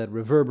spin-offs that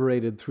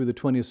reverberated through the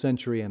 20th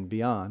century and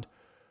beyond,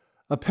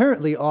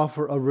 apparently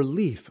offer a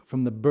relief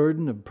from the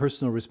burden of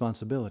personal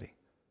responsibility.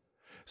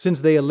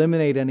 Since they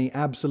eliminate any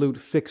absolute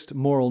fixed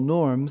moral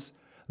norms,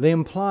 they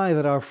imply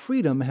that our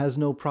freedom has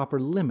no proper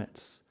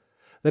limits,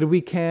 that we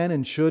can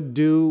and should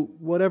do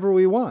whatever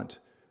we want,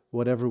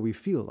 whatever we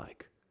feel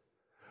like.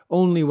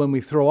 Only when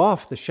we throw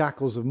off the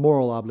shackles of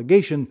moral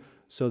obligation,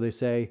 so they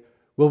say,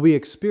 will we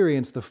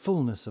experience the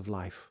fullness of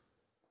life.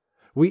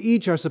 We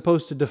each are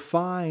supposed to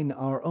define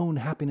our own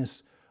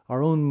happiness,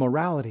 our own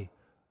morality,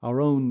 our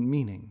own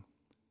meaning.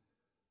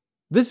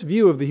 This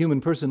view of the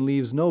human person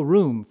leaves no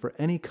room for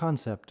any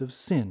concept of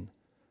sin,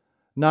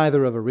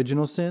 neither of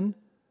original sin,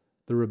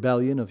 the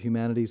rebellion of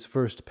humanity's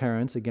first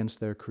parents against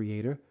their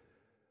Creator,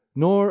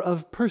 nor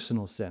of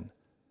personal sin,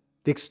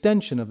 the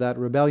extension of that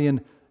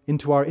rebellion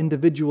into our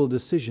individual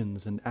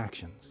decisions and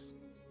actions.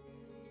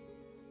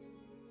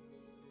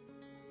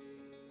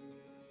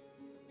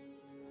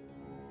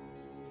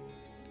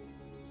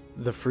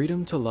 The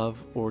freedom to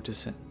love or to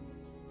sin.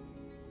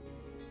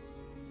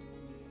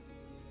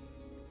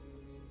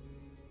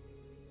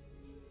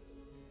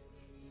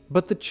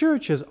 But the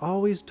Church has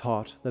always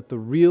taught that the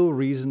real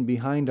reason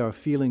behind our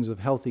feelings of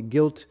healthy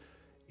guilt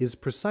is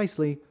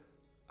precisely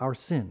our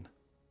sin.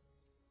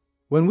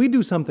 When we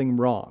do something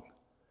wrong,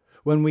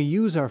 when we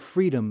use our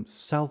freedom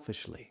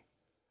selfishly,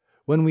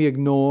 when we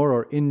ignore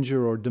or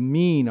injure or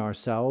demean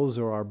ourselves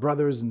or our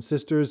brothers and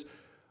sisters,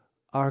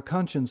 our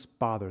conscience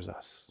bothers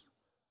us.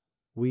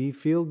 We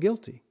feel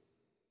guilty.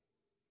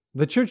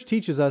 The Church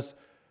teaches us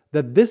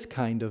that this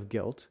kind of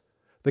guilt,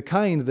 the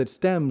kind that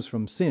stems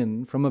from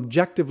sin, from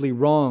objectively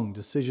wrong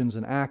decisions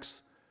and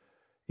acts,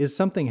 is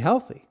something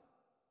healthy,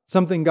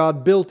 something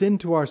God built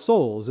into our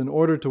souls in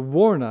order to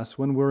warn us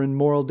when we're in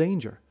moral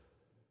danger.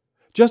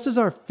 Just as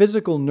our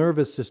physical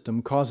nervous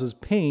system causes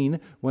pain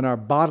when our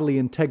bodily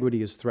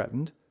integrity is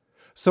threatened,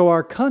 so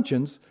our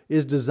conscience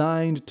is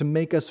designed to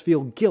make us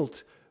feel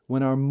guilt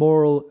when our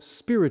moral,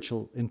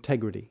 spiritual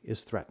integrity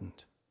is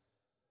threatened.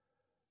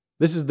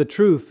 This is the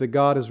truth that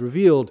God has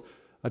revealed,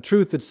 a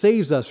truth that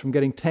saves us from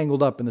getting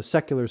tangled up in the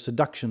secular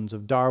seductions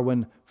of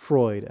Darwin,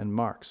 Freud, and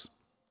Marx.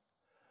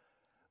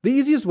 The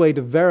easiest way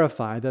to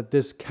verify that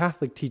this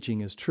Catholic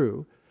teaching is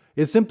true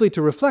is simply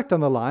to reflect on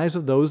the lives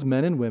of those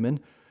men and women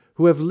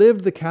who have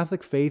lived the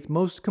Catholic faith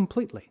most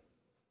completely,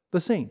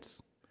 the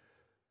saints.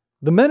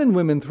 The men and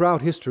women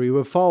throughout history who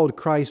have followed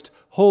Christ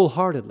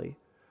wholeheartedly,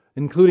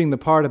 including the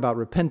part about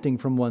repenting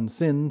from one's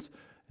sins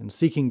and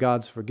seeking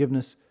God's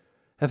forgiveness,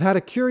 have had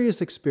a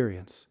curious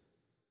experience.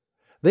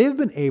 They have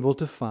been able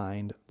to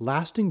find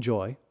lasting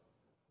joy,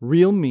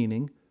 real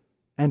meaning,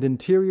 and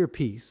interior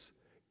peace,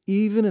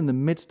 even in the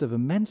midst of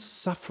immense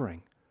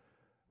suffering,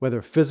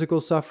 whether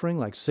physical suffering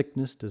like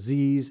sickness,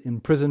 disease,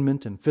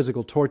 imprisonment, and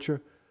physical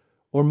torture,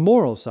 or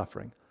moral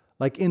suffering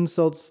like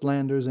insults,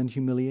 slanders, and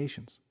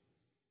humiliations.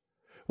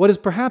 What is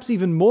perhaps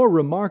even more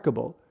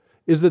remarkable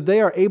is that they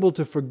are able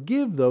to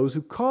forgive those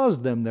who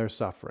caused them their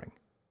suffering,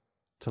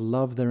 to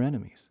love their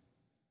enemies.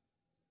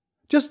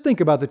 Just think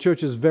about the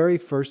Church's very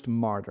first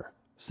martyr,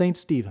 St.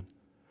 Stephen,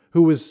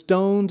 who was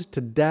stoned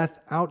to death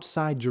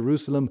outside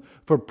Jerusalem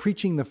for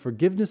preaching the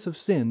forgiveness of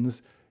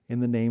sins in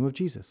the name of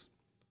Jesus.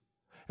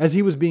 As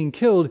he was being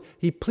killed,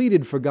 he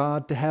pleaded for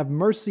God to have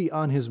mercy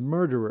on his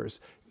murderers,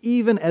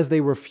 even as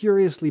they were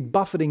furiously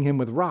buffeting him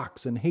with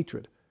rocks and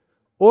hatred.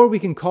 Or we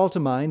can call to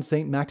mind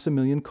St.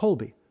 Maximilian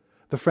Kolbe,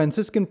 the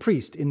Franciscan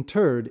priest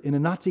interred in a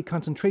Nazi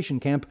concentration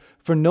camp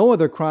for no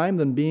other crime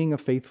than being a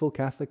faithful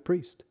Catholic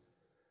priest.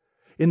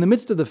 In the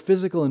midst of the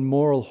physical and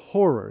moral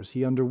horrors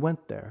he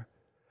underwent there,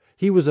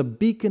 he was a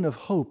beacon of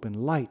hope and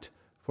light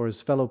for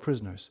his fellow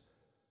prisoners,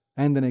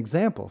 and an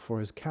example for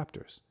his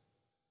captors.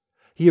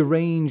 He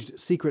arranged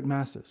secret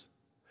masses.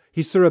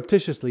 He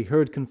surreptitiously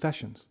heard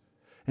confessions.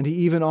 and he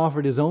even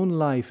offered his own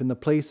life in the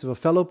place of a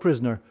fellow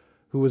prisoner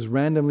who was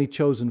randomly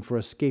chosen for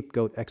a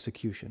scapegoat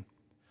execution.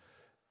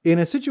 In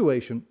a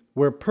situation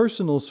where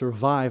personal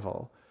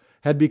survival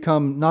had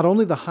become not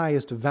only the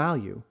highest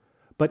value,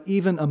 but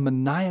even a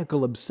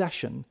maniacal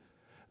obsession,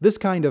 this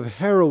kind of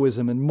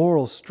heroism and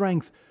moral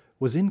strength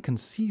was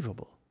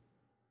inconceivable.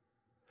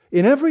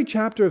 In every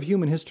chapter of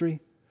human history,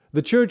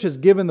 the church has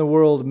given the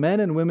world men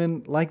and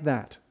women like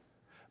that.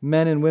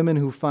 Men and women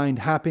who find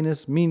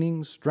happiness,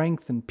 meaning,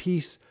 strength, and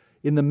peace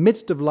in the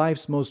midst of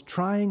life's most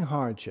trying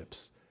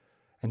hardships,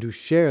 and who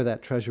share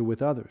that treasure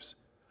with others,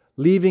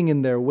 leaving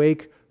in their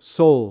wake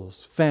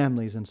souls,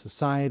 families, and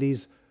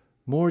societies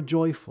more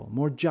joyful,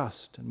 more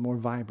just, and more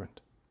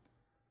vibrant.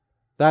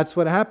 That's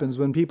what happens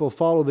when people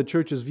follow the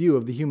church's view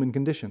of the human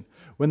condition,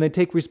 when they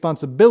take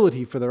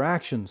responsibility for their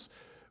actions,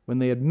 when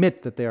they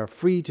admit that they are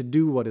free to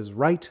do what is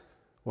right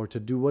or to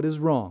do what is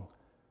wrong,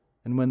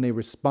 and when they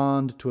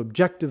respond to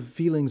objective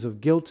feelings of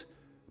guilt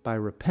by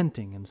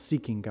repenting and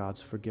seeking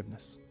God's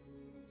forgiveness.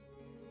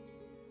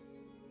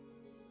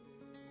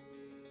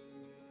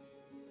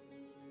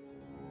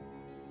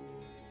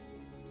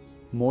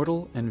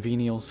 Mortal and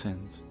venial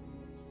sins.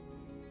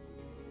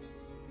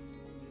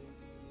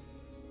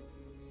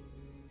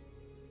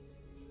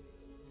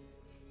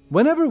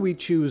 Whenever we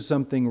choose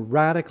something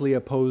radically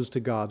opposed to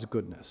God's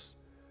goodness,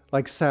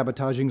 like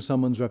sabotaging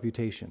someone's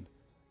reputation,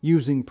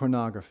 using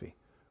pornography,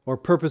 or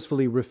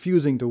purposefully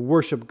refusing to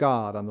worship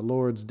God on the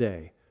Lord's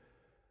day,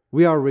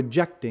 we are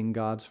rejecting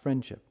God's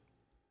friendship.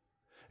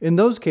 In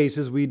those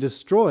cases, we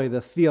destroy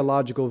the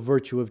theological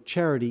virtue of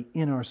charity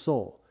in our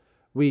soul.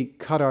 We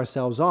cut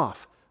ourselves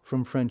off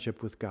from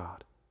friendship with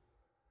God.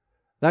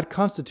 That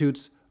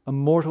constitutes a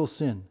mortal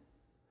sin,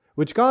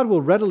 which God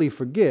will readily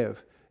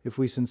forgive if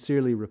we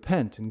sincerely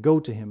repent and go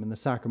to Him in the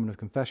sacrament of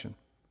confession.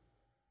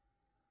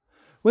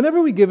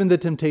 Whenever we give in to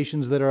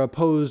temptations that are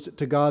opposed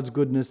to God's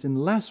goodness in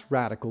less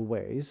radical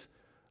ways,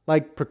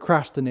 like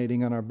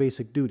procrastinating on our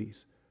basic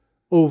duties,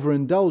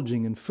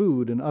 overindulging in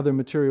food and other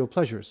material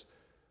pleasures,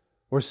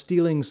 or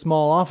stealing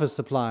small office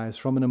supplies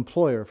from an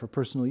employer for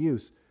personal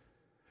use,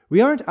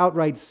 we aren't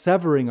outright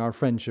severing our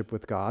friendship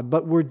with God,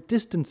 but we're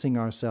distancing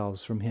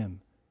ourselves from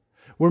Him.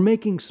 We're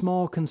making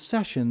small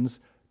concessions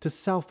to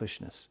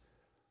selfishness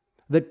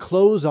that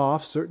close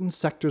off certain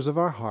sectors of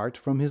our heart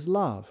from His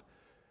love,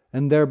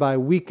 and thereby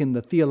weaken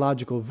the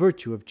theological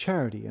virtue of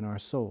charity in our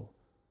soul.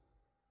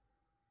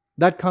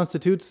 That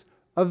constitutes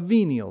a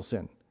venial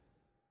sin,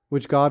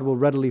 which God will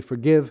readily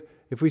forgive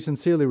if we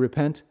sincerely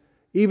repent,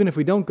 even if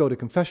we don't go to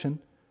confession,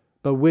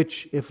 but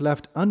which, if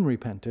left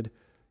unrepented,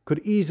 could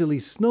easily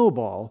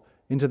snowball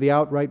into the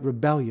outright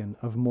rebellion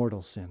of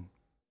mortal sin.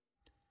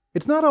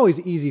 It's not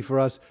always easy for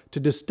us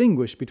to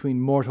distinguish between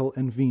mortal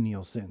and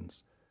venial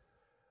sins.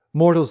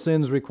 Mortal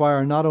sins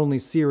require not only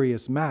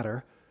serious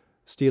matter —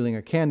 stealing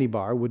a candy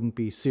bar wouldn't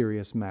be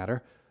serious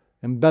matter,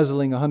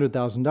 embezzling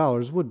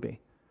 $100,000 would be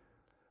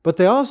 — but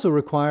they also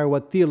require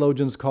what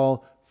theologians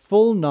call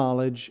full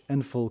knowledge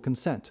and full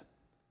consent.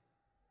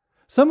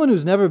 Someone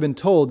who's never been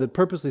told that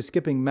purposely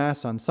skipping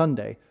Mass on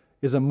Sunday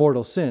is a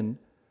mortal sin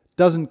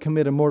doesn't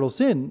commit a mortal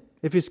sin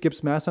if he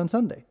skips Mass on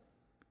Sunday.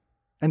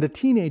 And a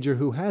teenager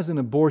who has an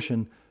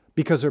abortion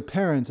because her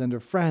parents and her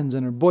friends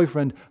and her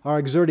boyfriend are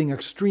exerting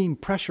extreme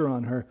pressure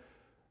on her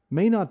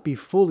may not be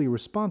fully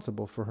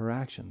responsible for her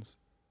actions.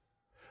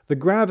 The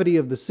gravity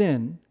of the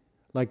sin,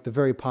 like the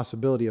very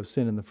possibility of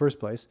sin in the first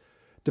place,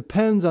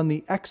 depends on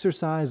the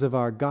exercise of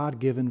our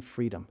God-given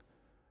freedom,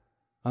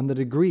 on the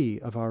degree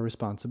of our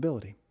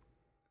responsibility.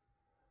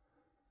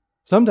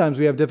 Sometimes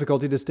we have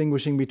difficulty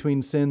distinguishing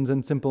between sins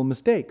and simple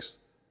mistakes.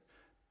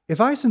 If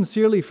I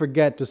sincerely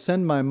forget to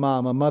send my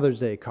mom a Mother's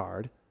Day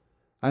card,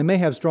 I may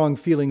have strong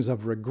feelings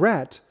of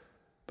regret,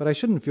 but I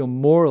shouldn't feel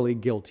morally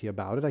guilty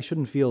about it. I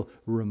shouldn't feel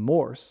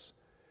remorse.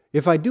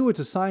 If I do, it's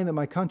a sign that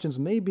my conscience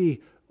may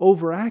be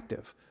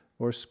overactive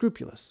or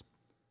scrupulous.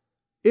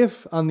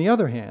 If, on the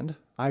other hand,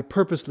 I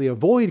purposely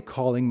avoid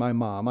calling my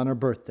mom on her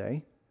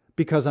birthday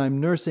because I'm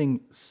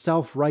nursing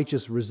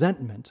self-righteous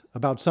resentment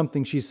about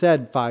something she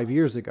said 5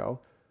 years ago,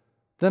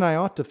 then I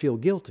ought to feel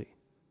guilty.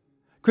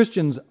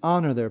 Christians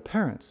honor their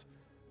parents.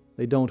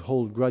 They don't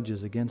hold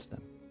grudges against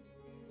them.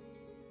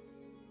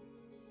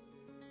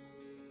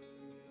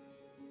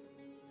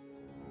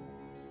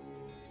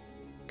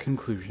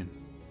 Conclusion.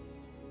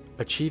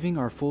 Achieving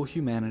our full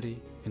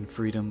humanity in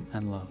freedom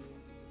and love.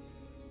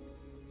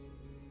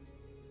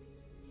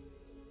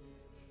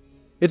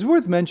 It's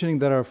worth mentioning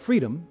that our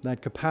freedom,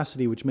 that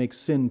capacity which makes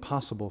sin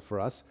possible for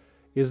us,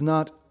 is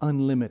not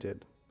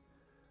unlimited.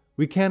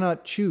 We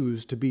cannot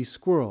choose to be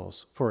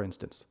squirrels, for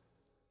instance,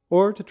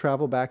 or to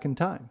travel back in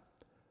time.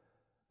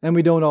 And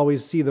we don't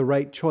always see the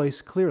right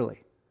choice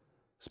clearly,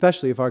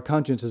 especially if our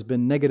conscience has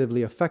been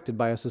negatively affected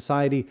by a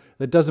society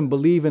that doesn't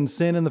believe in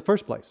sin in the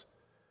first place.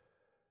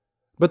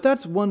 But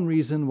that's one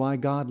reason why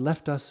God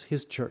left us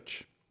His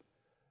church.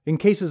 In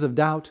cases of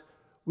doubt,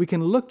 we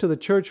can look to the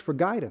church for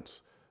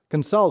guidance,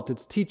 consult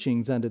its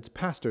teachings and its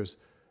pastors,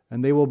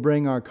 and they will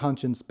bring our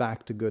conscience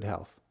back to good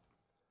health.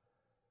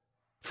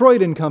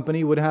 Freud and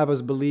company would have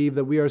us believe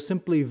that we are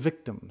simply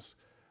victims,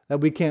 that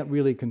we can't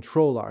really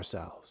control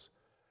ourselves,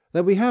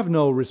 that we have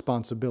no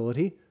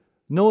responsibility,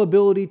 no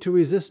ability to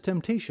resist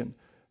temptation,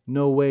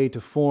 no way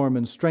to form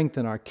and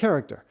strengthen our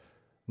character,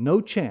 no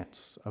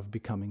chance of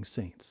becoming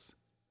saints.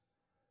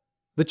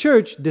 The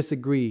church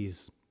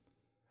disagrees.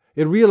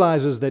 It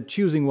realizes that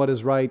choosing what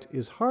is right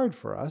is hard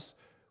for us,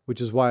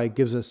 which is why it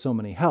gives us so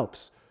many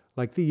helps,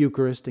 like the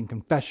Eucharist and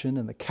confession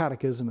and the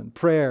catechism and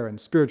prayer and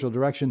spiritual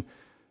direction.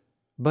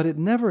 But it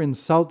never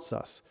insults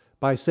us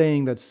by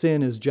saying that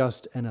sin is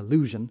just an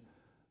illusion,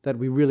 that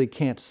we really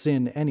can't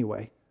sin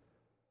anyway.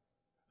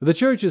 The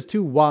church is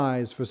too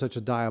wise for such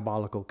a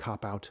diabolical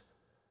cop-out,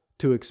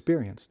 too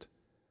experienced.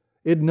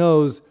 It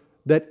knows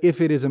that if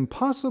it is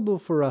impossible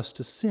for us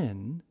to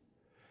sin,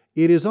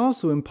 it is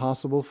also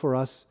impossible for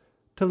us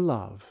to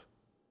love,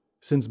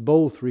 since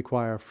both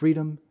require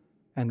freedom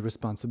and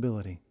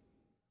responsibility.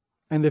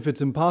 And if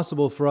it's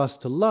impossible for us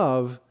to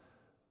love,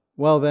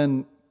 well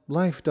then,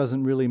 life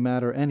doesn't really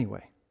matter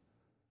anyway.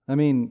 I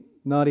mean,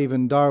 not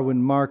even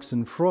Darwin, Marx,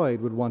 and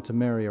Freud would want to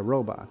marry a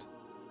robot.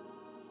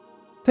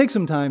 Take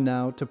some time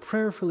now to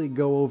prayerfully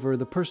go over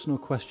the personal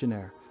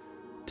questionnaire.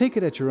 Take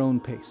it at your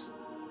own pace.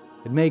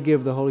 It may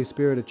give the Holy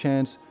Spirit a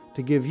chance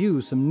to give you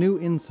some new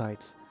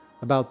insights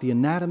about the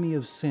anatomy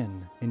of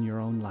sin in your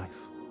own life.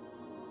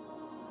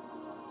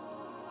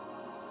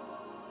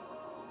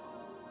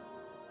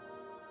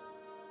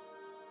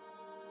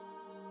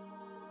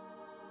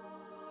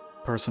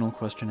 Personal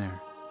questionnaire.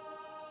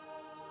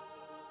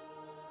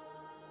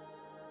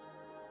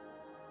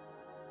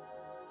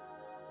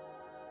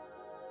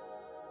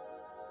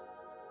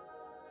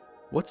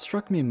 What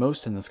struck me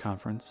most in this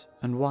conference,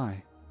 and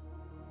why?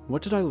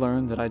 What did I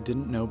learn that I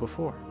didn't know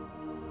before?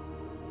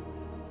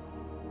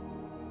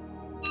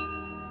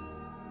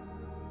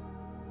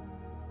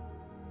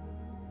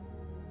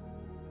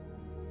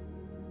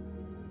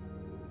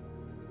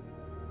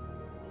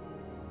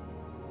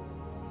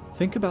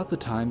 Think about the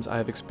times I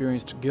have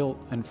experienced guilt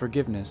and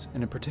forgiveness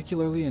in a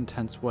particularly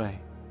intense way.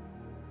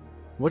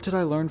 What did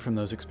I learn from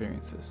those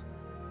experiences?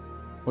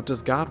 What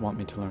does God want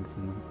me to learn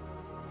from them?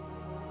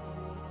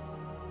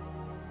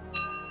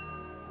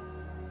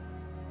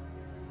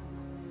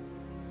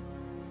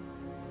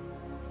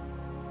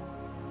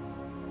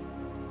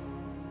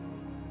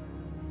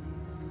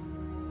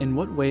 In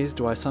what ways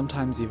do I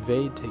sometimes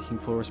evade taking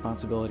full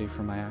responsibility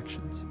for my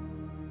actions?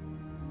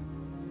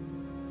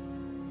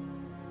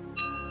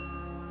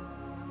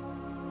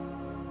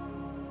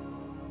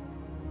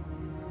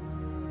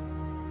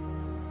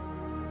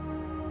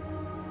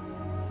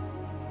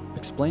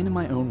 Explain in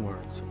my own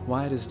words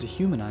why it is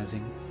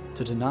dehumanizing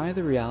to deny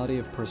the reality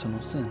of personal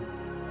sin.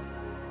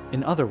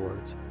 In other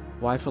words,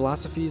 why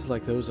philosophies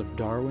like those of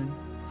Darwin,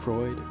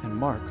 Freud, and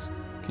Marx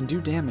can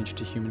do damage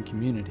to human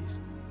communities.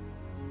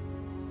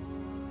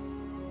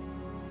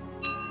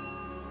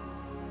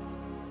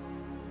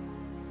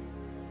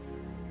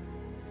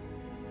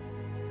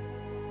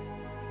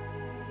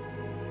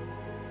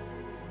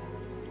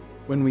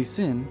 When we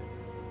sin,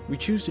 we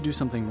choose to do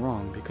something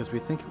wrong because we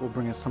think it will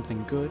bring us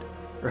something good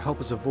or help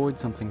us avoid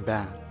something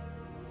bad.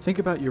 Think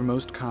about your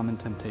most common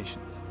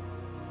temptations.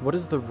 What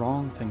is the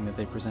wrong thing that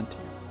they present to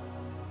you?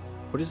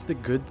 What is the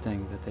good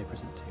thing that they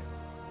present to you?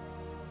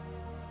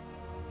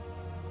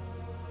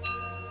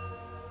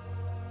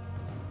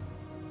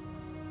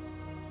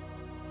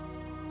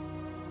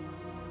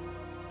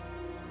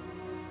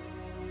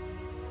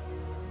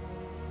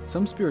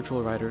 Some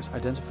spiritual writers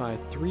identify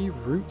 3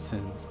 root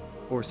sins,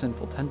 or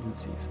sinful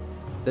tendencies,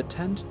 that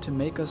tend to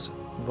make us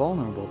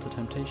vulnerable to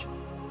temptation.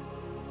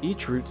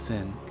 Each root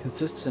sin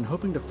consists in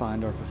hoping to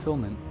find our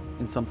fulfillment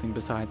in something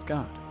besides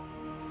God.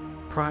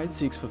 Pride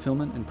seeks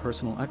fulfillment in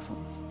personal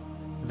excellence.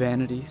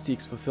 Vanity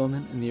seeks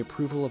fulfillment in the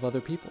approval of other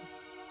people.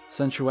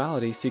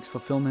 Sensuality seeks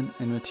fulfillment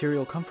in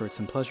material comforts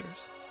and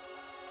pleasures.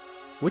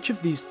 Which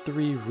of these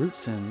 3 root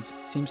sins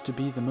seems to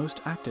be the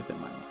most active in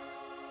my life?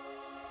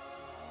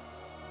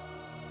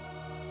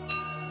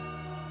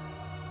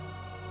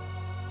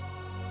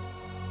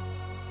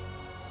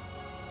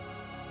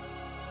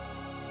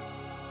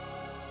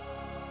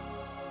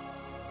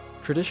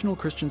 Traditional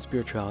Christian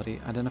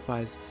spirituality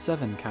identifies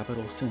 7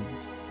 capital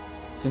sins,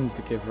 sins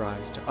that give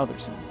rise to other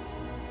sins.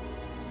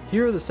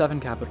 Here are the 7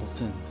 capital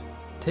sins.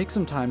 Take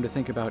some time to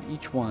think about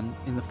each one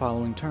in the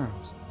following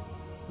terms.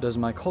 Does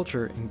my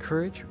culture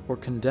encourage or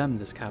condemn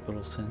this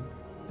capital sin,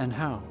 and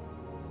how?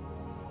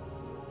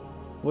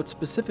 What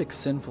specific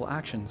sinful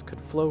actions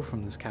could flow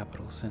from this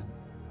capital sin?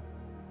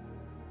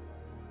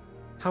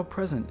 How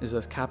present is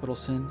this capital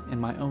sin in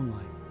my own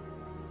life?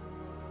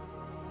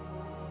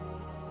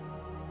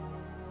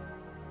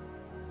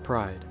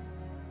 Pride,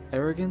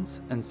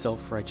 arrogance, and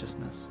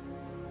self-righteousness.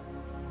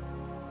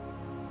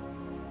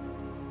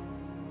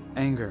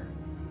 Anger.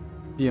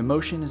 The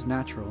emotion is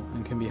natural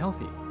and can be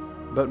healthy,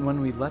 but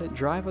when we let it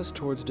drive us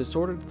towards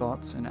disordered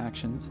thoughts and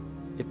actions,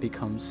 it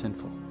becomes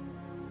sinful.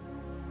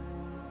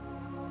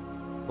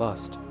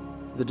 Lust.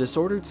 The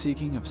disordered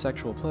seeking of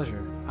sexual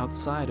pleasure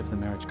outside of the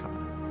marriage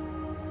covenant.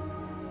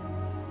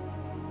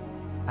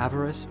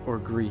 Avarice or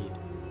greed.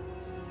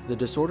 The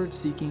disordered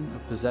seeking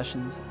of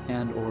possessions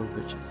and or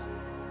riches.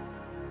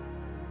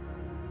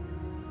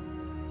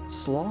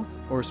 Sloth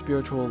or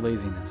spiritual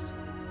laziness,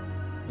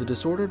 the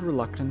disordered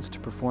reluctance to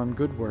perform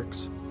good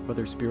works,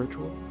 whether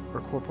spiritual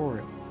or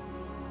corporeal.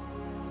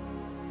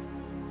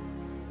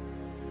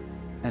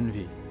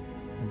 Envy,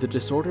 the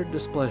disordered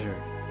displeasure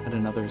at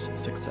another's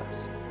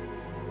success.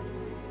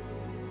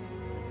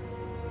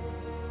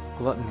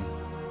 Gluttony,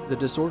 the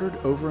disordered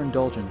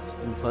overindulgence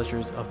in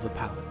pleasures of the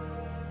palate.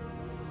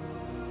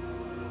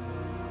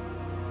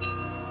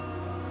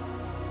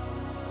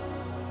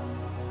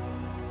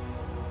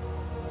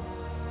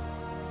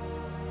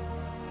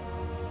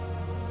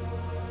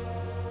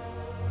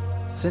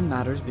 Sin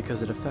matters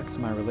because it affects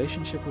my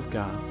relationship with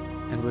God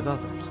and with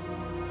others.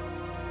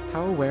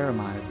 How aware am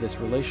I of this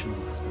relational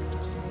aspect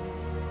of sin?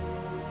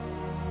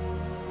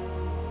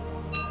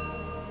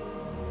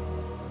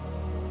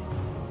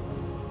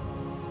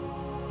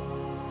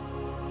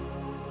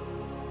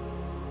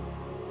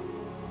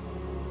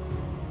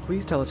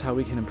 Please tell us how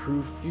we can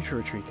improve future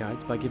retreat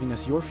guides by giving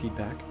us your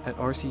feedback at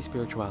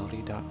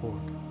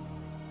rcspirituality.org.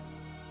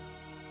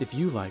 If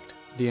you liked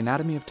The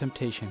Anatomy of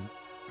Temptation,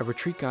 a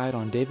retreat guide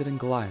on David and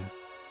Goliath,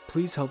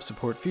 please help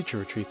support future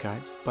retreat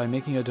guides by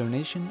making a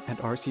donation at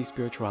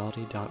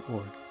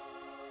rcspirituality.org.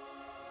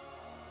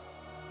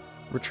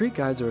 Retreat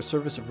guides are a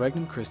service of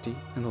Regnum Christi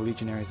and the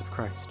Legionaries of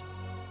Christ.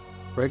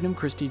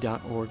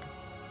 regnumchristi.org,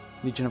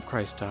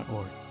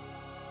 legionofchrist.org.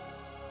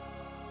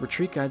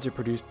 Retreat guides are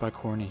produced by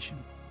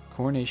Coronation,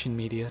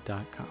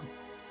 coronationmedia.com.